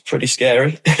 people is pretty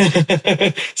scary.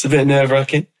 It's a bit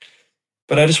nerve-wracking.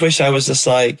 But I just wish I was just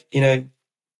like, you know,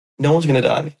 no one's going to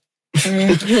die.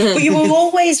 But you were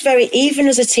always even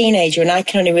as a teenager, and I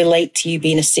can only relate to you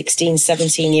being a 16,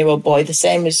 17-year-old boy, the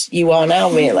same as you are now,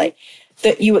 really,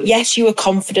 that you were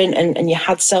confident and you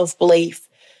had self-belief,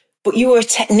 but you were a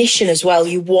technician as well.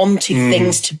 You wanted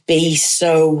things to be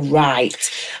so right.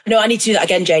 No, I need to do that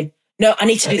again, Jane. No, I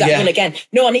need to do that one again.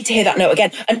 No, I need to hear that note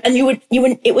again. And you would,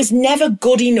 it was never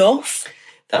good enough.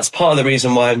 That's part of the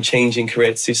reason why I'm changing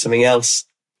career to do something else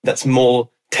that's more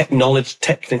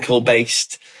technical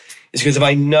based. Is because if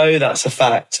I know that's a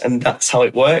fact and that's how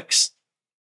it works,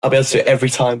 I'll be able to do it every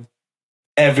time.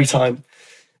 Every time.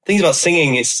 Things about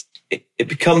singing is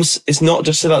it's not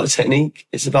just about the technique.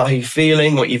 It's about how you're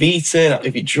feeling, what you've eaten,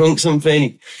 have you drunk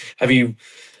something, have you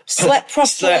slept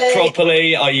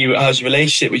properly? How's your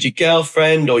relationship with your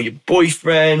girlfriend or your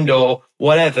boyfriend or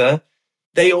whatever?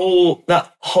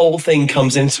 That whole thing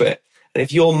comes into it. And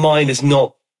if your mind is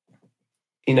not,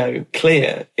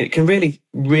 clear, it can really,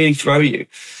 really throw you.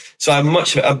 So I'm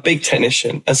much of a big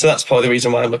technician. And so that's part of the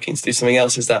reason why I'm looking to do something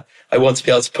else, is that I want to be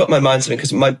able to put my mind to something,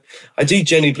 because I do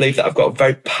genuinely believe that I've got a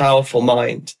very powerful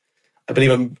mind. I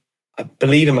believe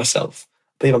in myself. I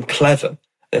believe I'm clever.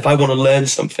 And if I want to learn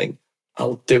something,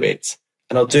 I'll do it.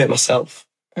 And I'll do it myself.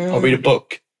 I'll read a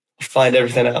book. I'll find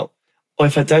everything out. Or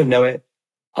if I don't know it,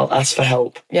 I'll ask for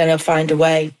help. Yeah, and I'll find a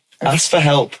way. Ask for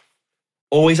help.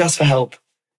 Always ask for help.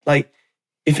 Like,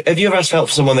 have you ever asked for help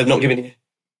for someone they've not given you?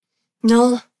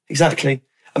 No. Exactly.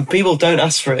 And people don't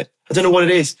ask for it. I don't know what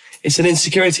it is. It's an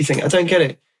insecurity thing. I don't get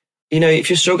it. If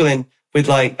you're struggling with,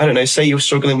 say you're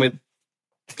struggling with,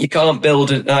 you can't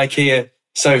build an IKEA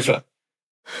sofa.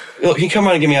 Look, can you come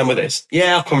around and give me a hand with this?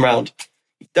 Yeah, I'll come round.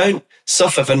 Don't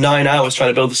suffer for 9 hours trying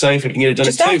to build the sofa. You can get it done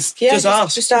in 2. Ask. Yeah, just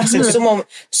ask. Just ask, and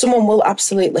someone will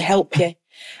absolutely help you.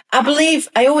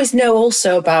 I always know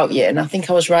also about you, and I think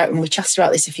I was right when we chatted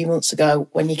about this a few months ago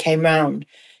when you came round.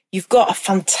 You've got a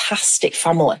fantastic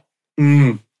family.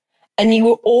 Mm. And you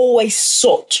were always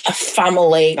such a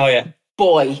family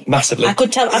boy. Massively. I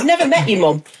could tell. I've never met your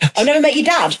mum. I've never met your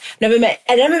dad. I never met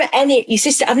any your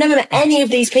sister. I've never met any of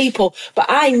these people. But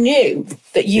I knew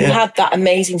that you had that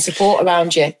amazing support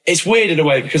around you. It's weird in a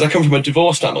way because I come from a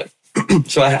divorced family.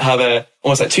 So I have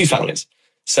almost like 2 families.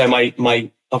 So my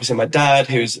obviously my dad,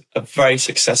 who's a very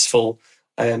successful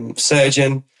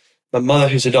surgeon. My mother,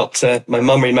 who's a doctor. My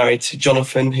mum remarried to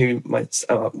Jonathan, who my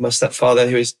stepfather,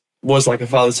 who was like a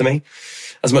father to me,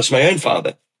 as much as my own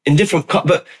father. In different,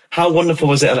 but how wonderful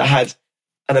was it that I had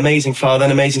an amazing father, an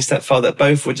amazing stepfather that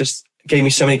both gave me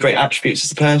so many great attributes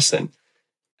as a person.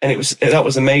 And that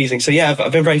was amazing. So yeah,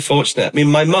 I've been very fortunate. I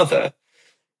mean, my mother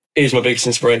is my biggest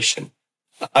inspiration.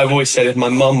 I've always said if my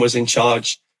mum was in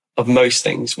charge of most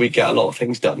things, we'd get a lot of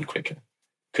things done quicker.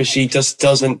 Because she just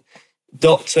doesn't,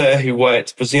 doctor who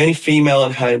was the only female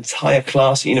in her entire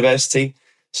class at university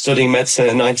studying medicine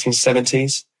in the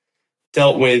 1970s,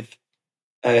 dealt with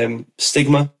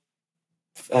stigma,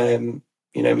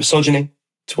 misogyny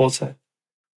towards her.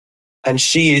 And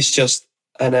she is just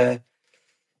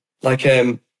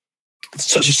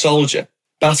such a soldier,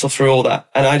 battle through all that.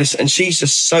 And she's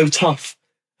just so tough.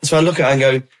 And so I look at her and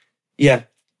go, yeah,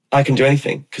 I can do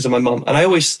anything because of my mum. And I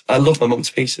love my mum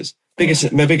to pieces.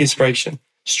 My big inspiration.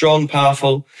 Strong,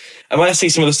 powerful. And when I see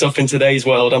some of the stuff in today's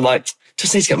world, I'm like,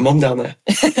 just need to get mum down there.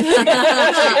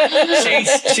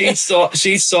 she'd sort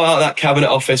out that cabinet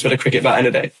office with a cricket bat in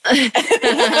a day.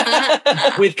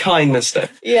 With kindness, though.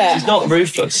 Yeah. She's not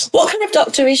ruthless. What kind of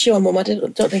doctor is your mum? I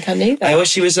don't think I knew that.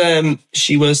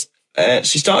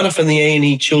 She started off in the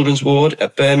A&E children's ward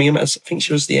at Birmingham. I think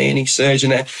she was the A&E surgeon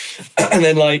there. And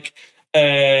then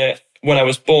when I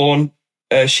was born,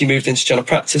 she moved into general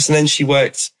practice, and then she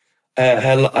worked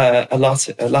her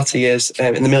latter years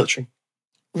in the military.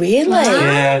 Really?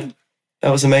 Yeah, that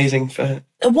was amazing for her.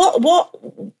 What?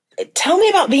 Tell me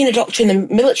about being a doctor in the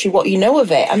military. What you know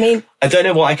of it? I mean, I don't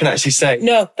know what I can actually say.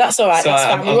 No, that's all right. So that's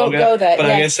fine. We won't go there. But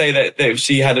I'm going to say that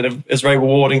she had it was very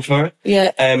rewarding for her.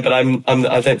 Yeah. But I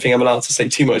don't think I'm allowed to say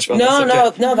too much about that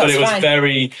subject. No, that's fine. But it was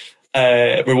very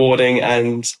rewarding,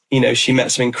 and she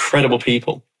met some incredible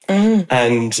people,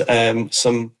 and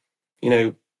some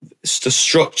the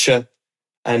structure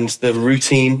and the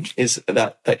routine is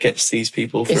that gets these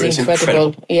people through. It's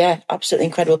incredible. Yeah, absolutely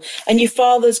incredible. And your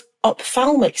father's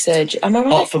ophthalmic surgeon, am I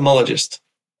right? Ophthalmologist.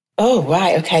 Oh,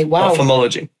 right. Okay. Wow.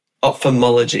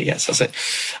 Ophthalmology. Yes, that's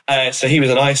it. So he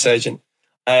was an eye surgeon.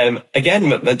 Again,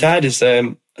 my dad is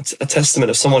a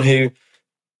testament of someone who,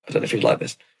 I don't know if you'd like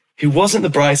this, who wasn't the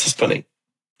brightest bunny.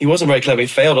 He wasn't very clever. He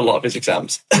failed a lot of his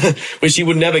exams, which he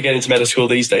would never get into medical school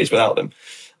these days without them.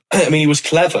 I mean, he was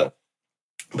clever,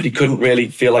 but he couldn't really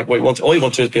feel like what he wanted. All he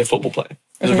wanted was to be a football player.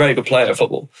 He was a very good player at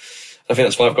football. I think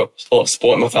that's why I've got a lot of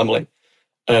support in my family.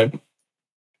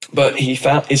 But he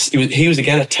was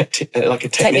again a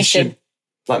technician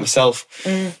like myself.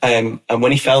 And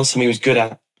when he found something he was good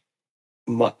at,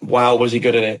 wow, was he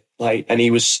good at it? And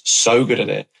he was so good at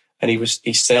it. And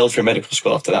he sailed through medical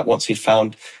school after that. Once you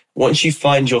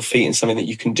find your feet in something that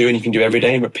you can do and you can do every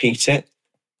day and repeat it,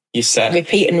 you're set.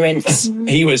 Repeat and rinse.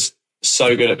 He was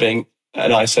so good at being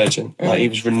an eye surgeon. He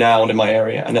was renowned in my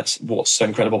area, and that's what's so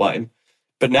incredible about him.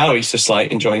 But now he's just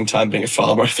enjoying time being a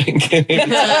farmer, I think.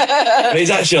 But he's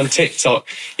actually on TikTok.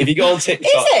 If you go on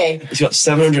TikTok, is he? He's got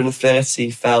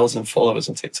 730,000 followers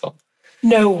on TikTok.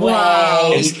 No way.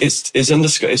 Wow.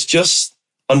 It's just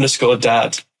underscore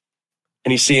dad.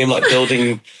 And you see him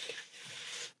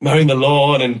mowing the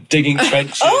lawn and digging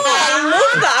trenches. Oh, I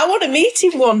love that. I want to meet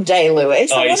him one day,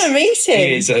 Lewis. I want to meet him.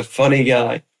 He is a funny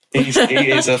guy. He's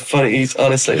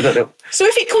honestly, I don't know. So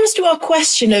if it comes to our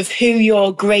question of who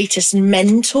your greatest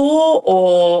mentor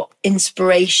or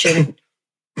inspiration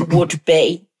would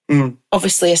be,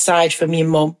 obviously aside from your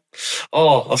mum.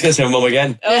 Oh, I was going to say my mum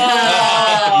again.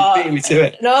 You beat me to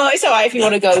it. No, it's all right if you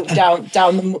want to go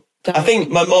down the... I think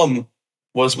my mum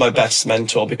was my best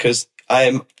mentor because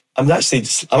I'm actually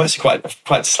quite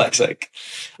dyslexic.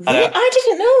 Really? I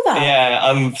didn't know that. Yeah,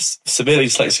 I'm severely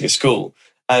dyslexic at school.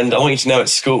 And I want you to know at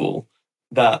school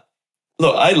that,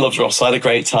 look, I loved Ross. I had a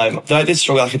great time. Though I did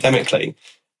struggle academically,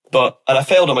 and I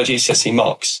failed on my GCSE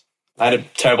mocks. I had a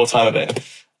terrible time of it.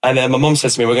 And then my mum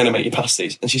said to me, we're going to make you pass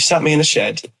these. And she sat me in a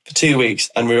shed for 2 weeks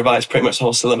and we revised pretty much the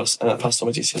whole syllabus and I passed on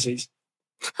my GCSEs.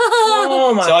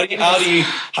 Oh my So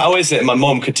how is it my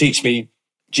mum could teach me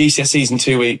GCSEs in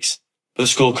 2 weeks, but the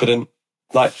school couldn't.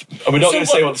 Like, and we're not going to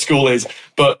say what the school is,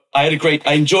 but I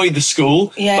enjoyed the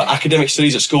school, but academic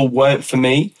studies at school weren't for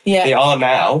me. Yeah. They are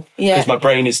now, because my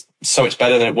brain is so much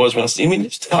better than it was when I was, I mean,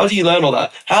 how do you learn all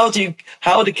that? How do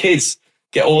kids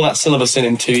get all that syllabus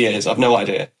in 2 years? I've no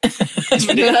idea. It's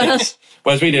ridiculous.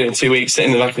 Whereas we did it in 2 weeks,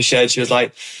 sitting in the back of a shed. She was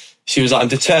like, I'm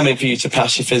determined for you to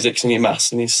pass your physics and your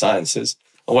maths and your sciences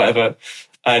or whatever.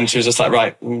 And she was just like,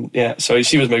 right, yeah. So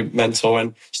she was my mentor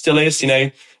and still is,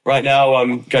 Right now,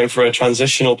 I'm going through a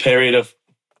transitional period of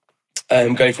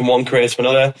going from one career to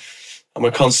another, and we're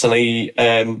constantly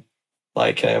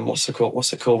what's it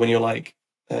called when you're like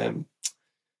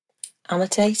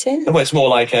annotating? Well, it's more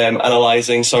like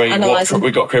analysing. What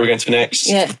we've got career we're going to next.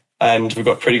 Yeah, and we've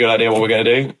got a pretty good idea what we're going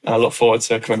to do. And I look forward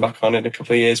to coming back on in a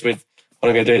couple of years with what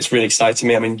I'm going to do. It's really exciting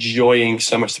me. I'm enjoying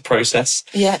so much the process.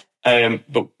 Yeah.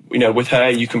 But with her,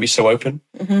 you can be so open.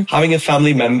 Mm-hmm. Having a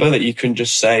family member that you can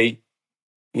just say,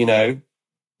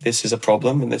 this is a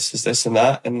problem and this is this and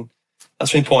that. And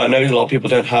that's really important. I know a lot of people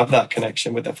don't have that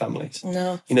connection with their families.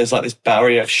 No. There's like this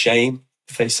barrier of shame,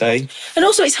 if they say. And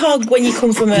also it's hard when you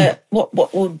come from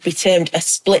what would be termed a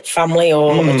split family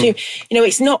or two.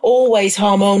 It's not always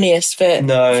harmonious for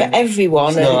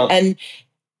everyone.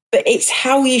 But it's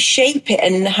how you shape it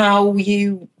and how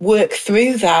you work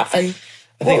through that. And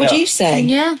what would you say?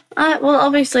 Yeah.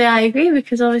 Obviously I agree,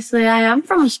 because obviously I am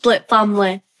from a split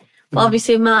family. But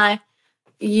obviously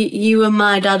you and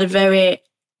my dad are very,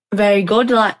 very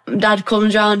good. Like, dad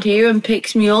comes around here and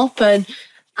picks me up, and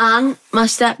my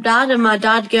stepdad and my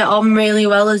dad get on really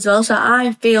well as well. So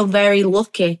I feel very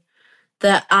lucky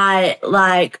that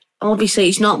obviously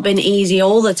it's not been easy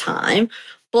all the time,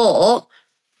 but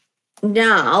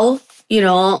now,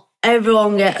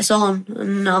 everyone gets on,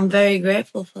 and I'm very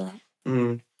grateful for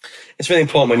that. It's really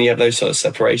important when you have those sort of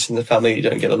separations in the family, you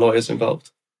don't get the lawyers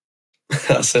involved.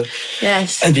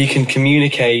 Yes. And you can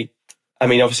communicate. I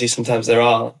mean, obviously sometimes there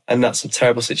are, and that's a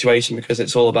terrible situation because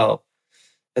it's all about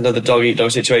another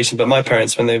dog-eat-dog situation. But my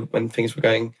parents, when things were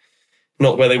going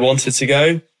not where they wanted to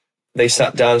go, they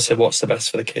sat down and said, what's the best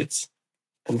for the kids?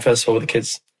 And first of all, with the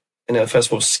kids, first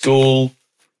of all, school,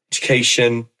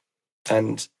 education,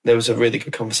 and there was a really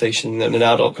good conversation, an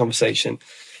adult conversation.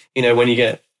 When you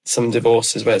get some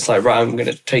divorces where it's like, right, I'm going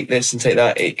to take this and take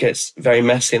that, it gets very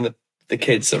messy and the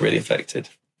kids are really affected.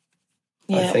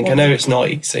 I think. I know it's not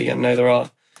easy. I know there are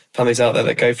families out there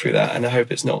that go through that, and I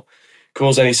hope it's not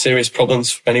cause any serious problems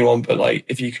for anyone, but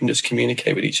if you can just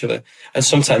communicate with each other. And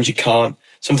sometimes you can't.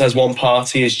 Sometimes one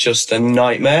party is just a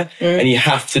nightmare and you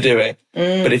have to do it.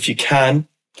 But if you can.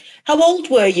 How old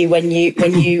were you when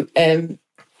you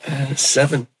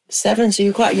 7. 7, so you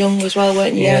were quite young as well,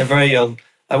 weren't you? Yeah, very young.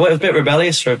 I was a bit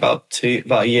rebellious for about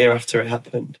a year after it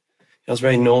happened. I was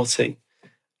very naughty.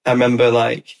 I remember,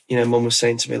 Mum was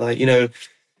saying to me,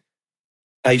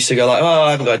 I used to go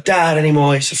I haven't got a dad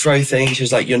anymore. I used to throw things. She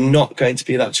was like, you're not going to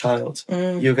be that child.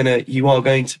 You are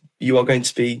going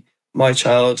to be my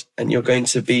child, and you're going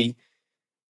to be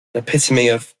the epitome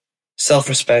of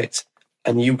self-respect,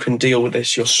 and you can deal with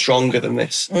this. You're stronger than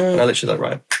this. And I literally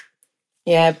right.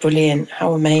 Yeah, brilliant.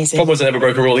 How amazing. Problem was I never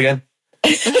broke a rule again.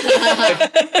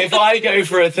 If I go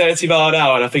for a 30 mile an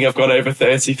hour and I think I've gone over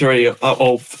 33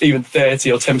 or even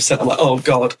 30 or 10%, I'm like, oh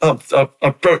God, I've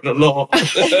broken the law.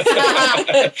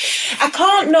 I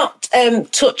can't not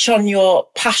touch on your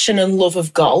passion and love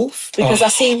of golf, because I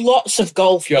see lots of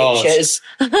golf pictures.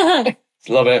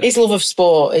 Love it. His love of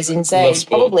sport is insane.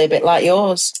 Probably a bit like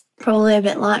yours. Probably a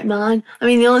bit like mine. I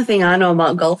mean, the only thing I know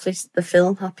about golf is the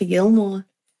film Happy Gilmore.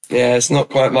 Yeah, it's not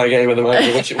quite my game at the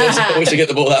moment. Once you get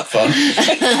the ball that far.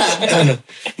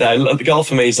 No, the golf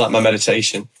for me is like my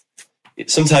meditation.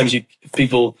 Sometimes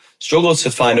people struggle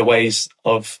to find ways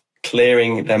of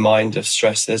clearing their mind of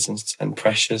stresses and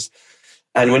pressures.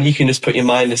 And when you can just put your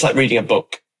mind, it's like reading a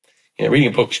book. Reading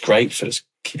a book's great for just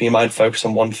keeping your mind focused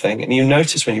on one thing. And you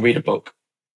notice when you read a book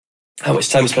how much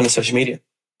time you spend on social media.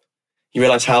 You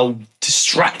realise how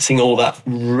distracting all that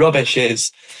rubbish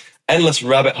is. Endless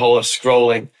rabbit hole of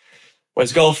scrolling.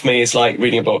 Whereas golf for me is like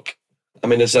reading a book.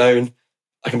 I'm in a zone.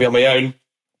 I can be on my own.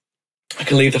 I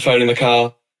can leave the phone in the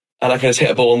car and I can just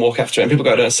hit a ball and walk after it. And people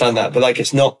don't understand that. But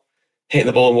it's not hitting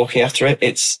the ball and walking after it.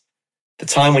 It's the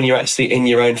time when you're actually in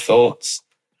your own thoughts.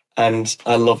 And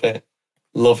I love it.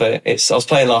 Love it. I was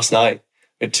playing last night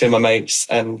with 2 of my mates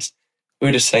and we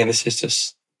were just saying this is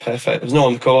just perfect. There was no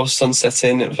one on the course, sun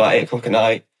setting. It was about 8 o'clock at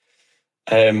night.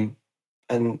 And,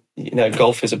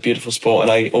 golf is a beautiful sport.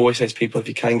 And I always say to people, if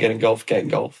you can get in golf, get in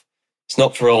golf. It's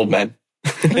not for old men.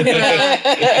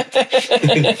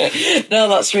 No,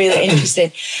 that's really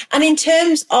interesting. And in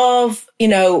terms of,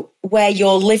 where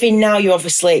you're living now, you're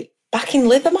obviously back in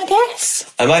Lytham, I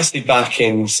guess. I'm actually back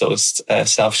in sort of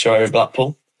South Shore area,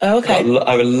 Blackpool. Oh, okay.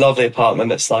 I have a lovely apartment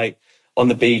that's like on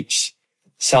the beach,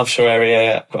 South Shore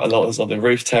area. I've got a lot of the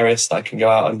roof terrace that I can go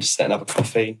out and just sit and have a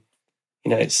coffee.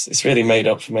 You know, it's really made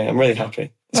up for me. I'm really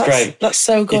happy. It's great. That's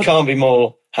so good. You can't be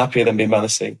more happier than being by the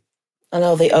sea. I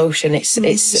know the ocean. It's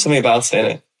Something about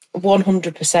it, innit?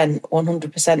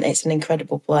 100%. It's an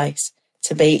incredible place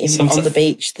to be on the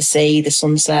beach, the sea, the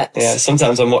sunsets. Yeah,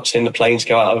 sometimes I'm watching the planes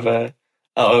go out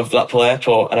of Blackpool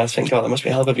Airport, and I think, God, there must be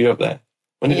a hell of a view up there.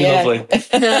 Wouldn't it be lovely?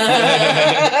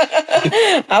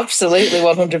 Absolutely,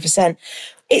 100%.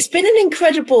 It's been an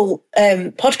incredible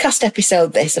podcast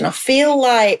episode, this, and I feel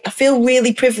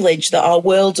really privileged that our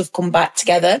worlds have come back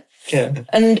together. Yeah.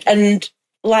 And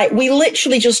like, we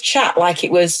literally just chat like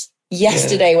it was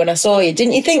yesterday when I saw you.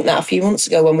 Didn't you think that a few months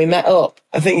ago when we met up?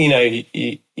 I think, you know,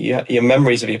 your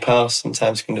memories of your past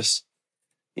sometimes can just,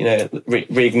 you know,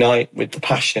 reignite with the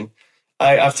passion.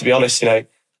 I have to be honest, you know,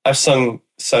 I've sung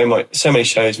so many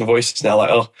shows. My voice is now like,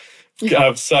 oh,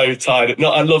 I'm so tired.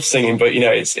 I love singing, but you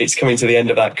know, it's coming to the end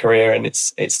of that career, and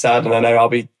it's sad. And I know I'll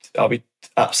be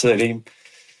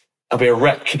a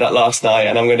wreck that last night,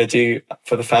 and I'm going to do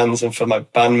for the fans and for my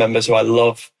band members who I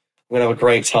love. I'm going to have a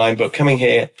great time. But coming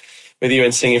here with you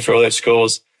and singing for all those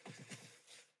scores,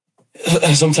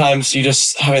 sometimes you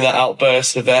just having that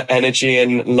outburst of that energy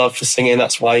and love for singing.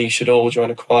 That's why you should all join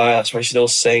a choir. That's why you should all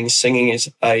sing. Singing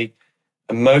is a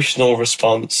emotional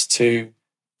response to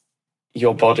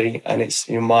your body and it's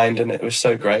your mind, and it was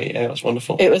so great. Yeah, it was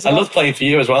wonderful. I loved playing for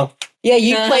you as well. Yeah,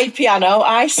 you played piano,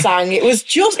 I sang. It was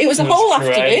a whole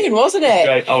great. afternoon, wasn't it?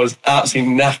 Great. I was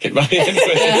absolutely knackered by the end of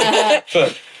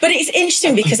it. But it's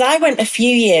interesting because I went a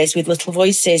few years with Little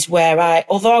Voices where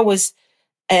although I was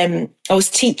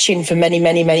teaching for many,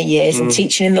 many, many years and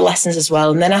teaching in the lessons as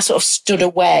well. And then I sort of stood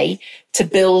away to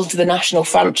build the national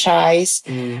franchise.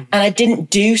 And I didn't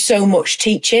do so much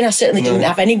teaching. I certainly didn't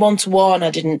have any one-to-one.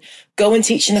 I didn't go and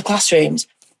teach in the classrooms.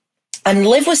 And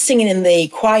Liv was singing in the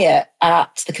choir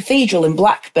at the cathedral in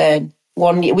Blackburn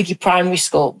one year with your primary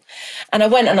school. And I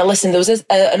went and I listened. There was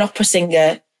an opera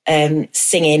singer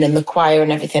singing and the choir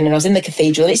and everything. And I was in the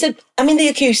cathedral. And the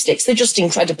acoustics, they're just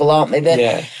incredible, aren't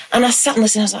they? And I sat and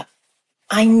listened. I was like,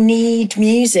 I need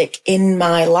music in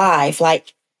my life.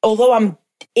 Like, although I'm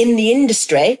in the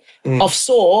industry of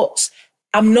sorts,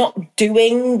 I'm not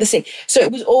doing the thing. So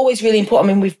it was always really important.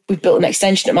 I mean, we've built an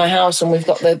extension at my house and we've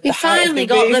got the finally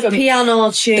got the piano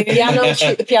tuned.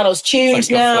 The piano's tuned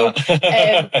now.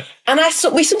 And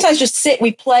we sometimes just sit,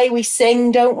 we play, we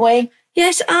sing, don't we?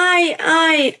 Yes,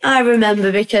 I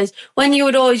remember, because when you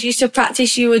would always used to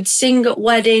practice, you would sing at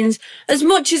weddings. As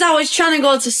much as I was trying to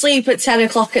go to sleep at 10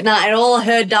 o'clock at night and all I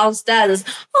heard downstairs was,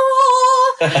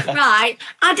 oh, right.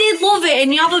 I did love it,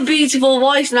 and you have a beautiful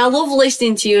voice, and I love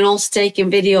listening to you and also taking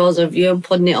videos of you and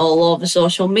putting it all over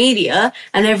social media,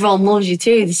 and everyone loves you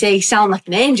too. They say you sound like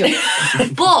an angel.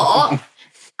 But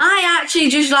I actually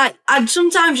just I'd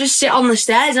sometimes just sit on the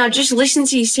stairs and I'd just listen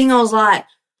to you sing. I was like,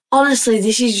 honestly,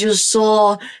 this is just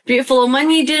so beautiful. And when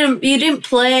you didn't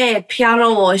play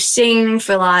piano or sing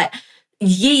for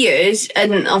years,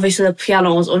 and obviously the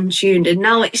piano was untuned, and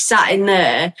now it's sat in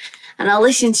there, and I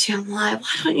listen to you, I'm like,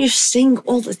 why don't you sing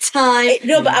all the time?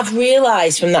 No, but I've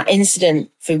realised from that incident,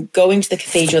 from going to the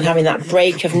cathedral and having that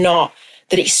break of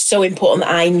that it's so important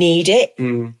that I need it.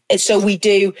 And so we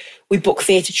book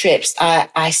theatre trips,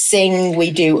 I sing,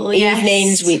 we do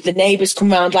evenings, the neighbours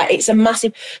come round, it's a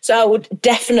massive, so I would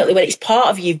definitely, when it's part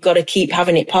of you, you've got to keep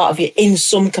having it part of you in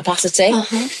some capacity.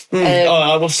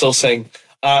 I will still sing.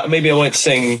 Maybe I won't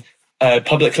sing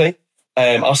publicly.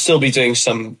 I'll still be doing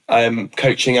some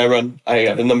coaching I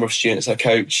have a number of students I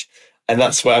coach, and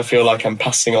that's where I feel like I'm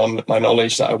passing on my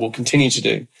knowledge that I will continue to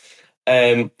do.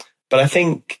 But I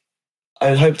think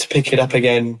I hope to pick it up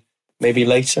again maybe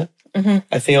later.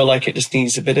 I feel like it just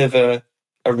needs a bit of a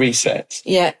reset.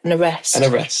 Yeah, and a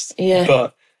rest. Yeah.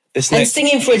 But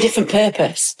singing for a different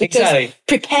purpose. Because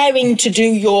preparing to do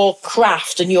your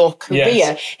craft and your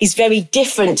career is very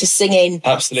different to singing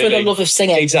for the love of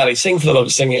singing. Exactly, sing for the love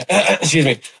of singing. Excuse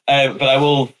me. But I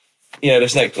will,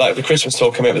 there's the Christmas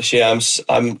tour coming up this year.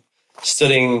 I'm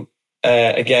studying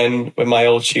again with my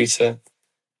old tutor,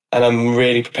 and I'm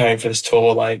really preparing for this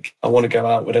tour. I want to go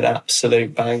out with an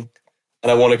absolute bang, and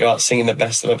I want to go out singing the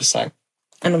best I've ever sang.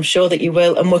 And I'm sure that you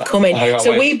will, and we're coming.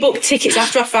 So we booked tickets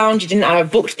after I found you, didn't I? I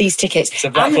booked these tickets. It's a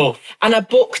Blackpool. And I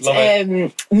booked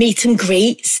meet and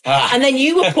greets. And then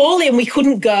you were poorly and we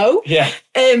couldn't go. Yeah.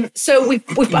 So I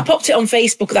popped it on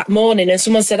Facebook that morning and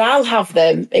someone said, I'll have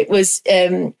them. It was,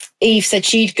 Eve said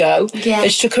she'd go. Yeah.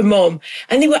 And she took her mum.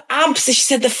 And they were absolutely, she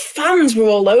said the fans were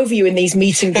all over you in these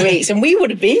meet and greets and we would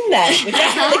have been there. We're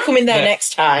definitely coming there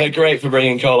next time. They're great for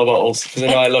bringing cola bottles because I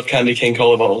know I love Candy King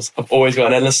cola bottles. I've always got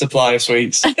an endless supply of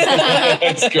sweets.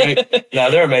 It's great. No,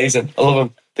 they're amazing. I love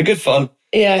them. They're good fun.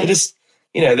 Yeah.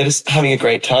 They're just having a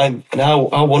great time. And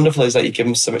how wonderful is that you give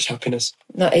them so much happiness?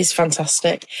 That is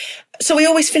fantastic. So we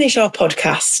always finish our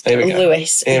podcast, Here we go.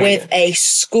 Lewis, Here we with a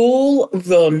school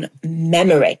run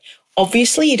memory.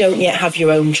 Obviously, you don't yet have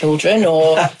your own children,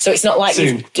 so it's not like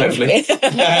soon, hopefully. So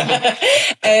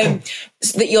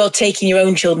that you're taking your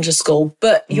own children to school.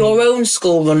 But your own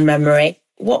school run memory,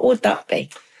 what would that be?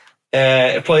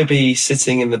 It'd probably be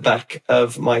sitting in the back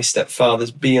of my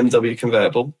stepfather's BMW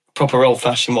convertible, proper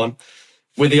old-fashioned one,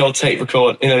 with the old tape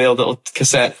record, the old little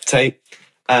cassette tape,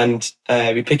 and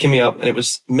be picking me up, and it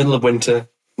was middle of winter,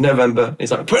 November.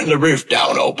 He's like, putting the roof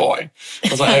down, old boy. I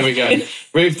was like, here we go.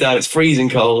 Roof down, it's freezing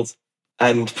cold,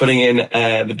 and putting in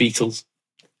the Beatles.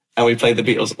 And we played the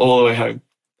Beatles all the way home.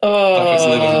 Oh, Like I was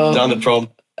living down the prom.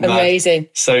 amazing.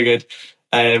 So good.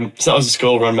 So that was a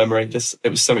school run memory. It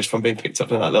was so much fun being picked up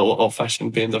in that little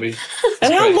old-fashioned BMW.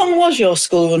 And how long was your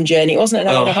school run journey? It wasn't an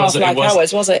hour and a half like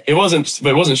ours, was it? It wasn't,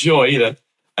 but it wasn't short either.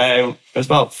 It was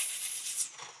about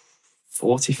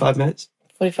 45 minutes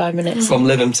 45 minutes. from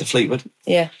Lytham to Fleetwood.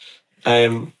 Yeah.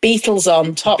 Beatles, Beatles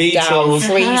on, top down,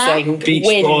 freezing, Beach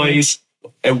wind. Boys,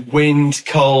 wind,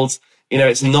 cold.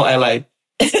 It's not LA.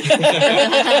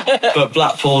 But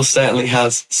Blackpool certainly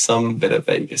has some bit of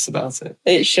Vegas about it.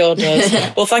 It sure does.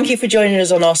 Well, thank you for joining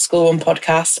us on our School Run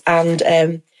podcast, and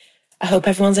I hope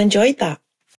everyone's enjoyed that.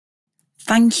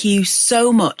 Thank you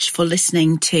so much for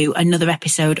listening to another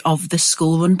episode of the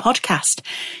School Run podcast.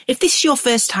 If this is your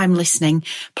first time listening,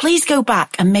 please go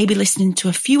back and maybe listen to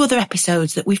a few other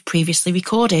episodes that we've previously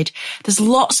recorded. There's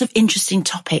lots of interesting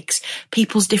topics,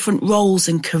 people's different roles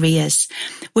and careers.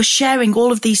 We're sharing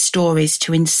all of these stories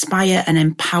to inspire and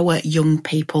empower young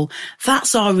people.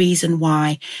 That's our reason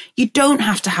why. You don't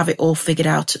have to have it all figured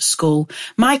out at school.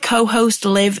 My co-host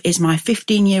Liv is my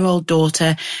 15-year-old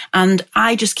daughter, and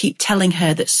I just keep telling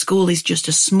her that school is just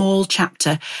a small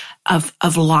chapter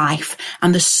of life,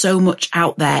 and there's so much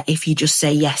out there if you just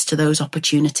say yes to those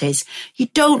opportunities. You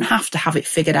don't have to have it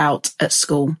figured out at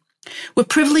school. We're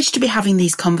privileged to be having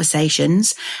these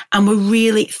conversations, and we're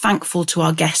really thankful to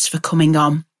our guests for coming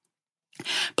on.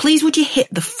 Please would you hit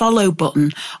the follow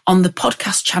button on the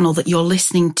podcast channel that you're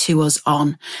listening to us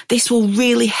on. This will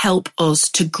really help us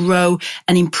to grow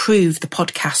and improve the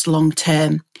podcast long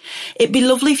term. It'd be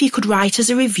lovely if you could write us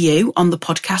a review on the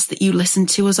podcast that you listen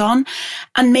to us on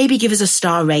and maybe give us a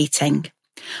star rating.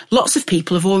 Lots of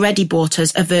people have already bought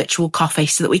us a virtual coffee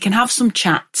so that we can have some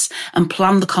chats and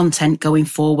plan the content going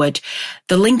forward.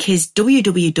 The link is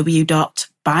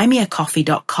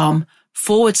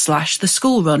www.buymeacoffee.com/the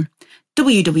school run.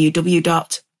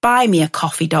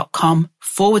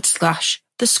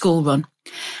 www.buymeacoffee.com/the school run.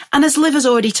 And as Liv has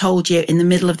already told you in the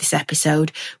middle of this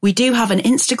episode, we do have an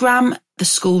Instagram, the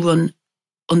school run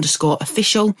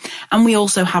 _official, and we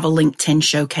also have a LinkedIn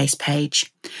showcase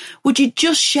page. Would you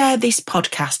just share this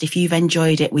podcast if you've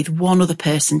enjoyed it with one other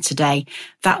person today?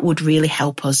 That would really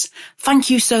help us. Thank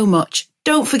you so much.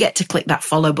 Don't forget to click that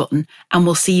follow button, and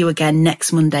we'll see you again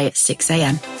next Monday at 6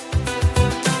 a.m.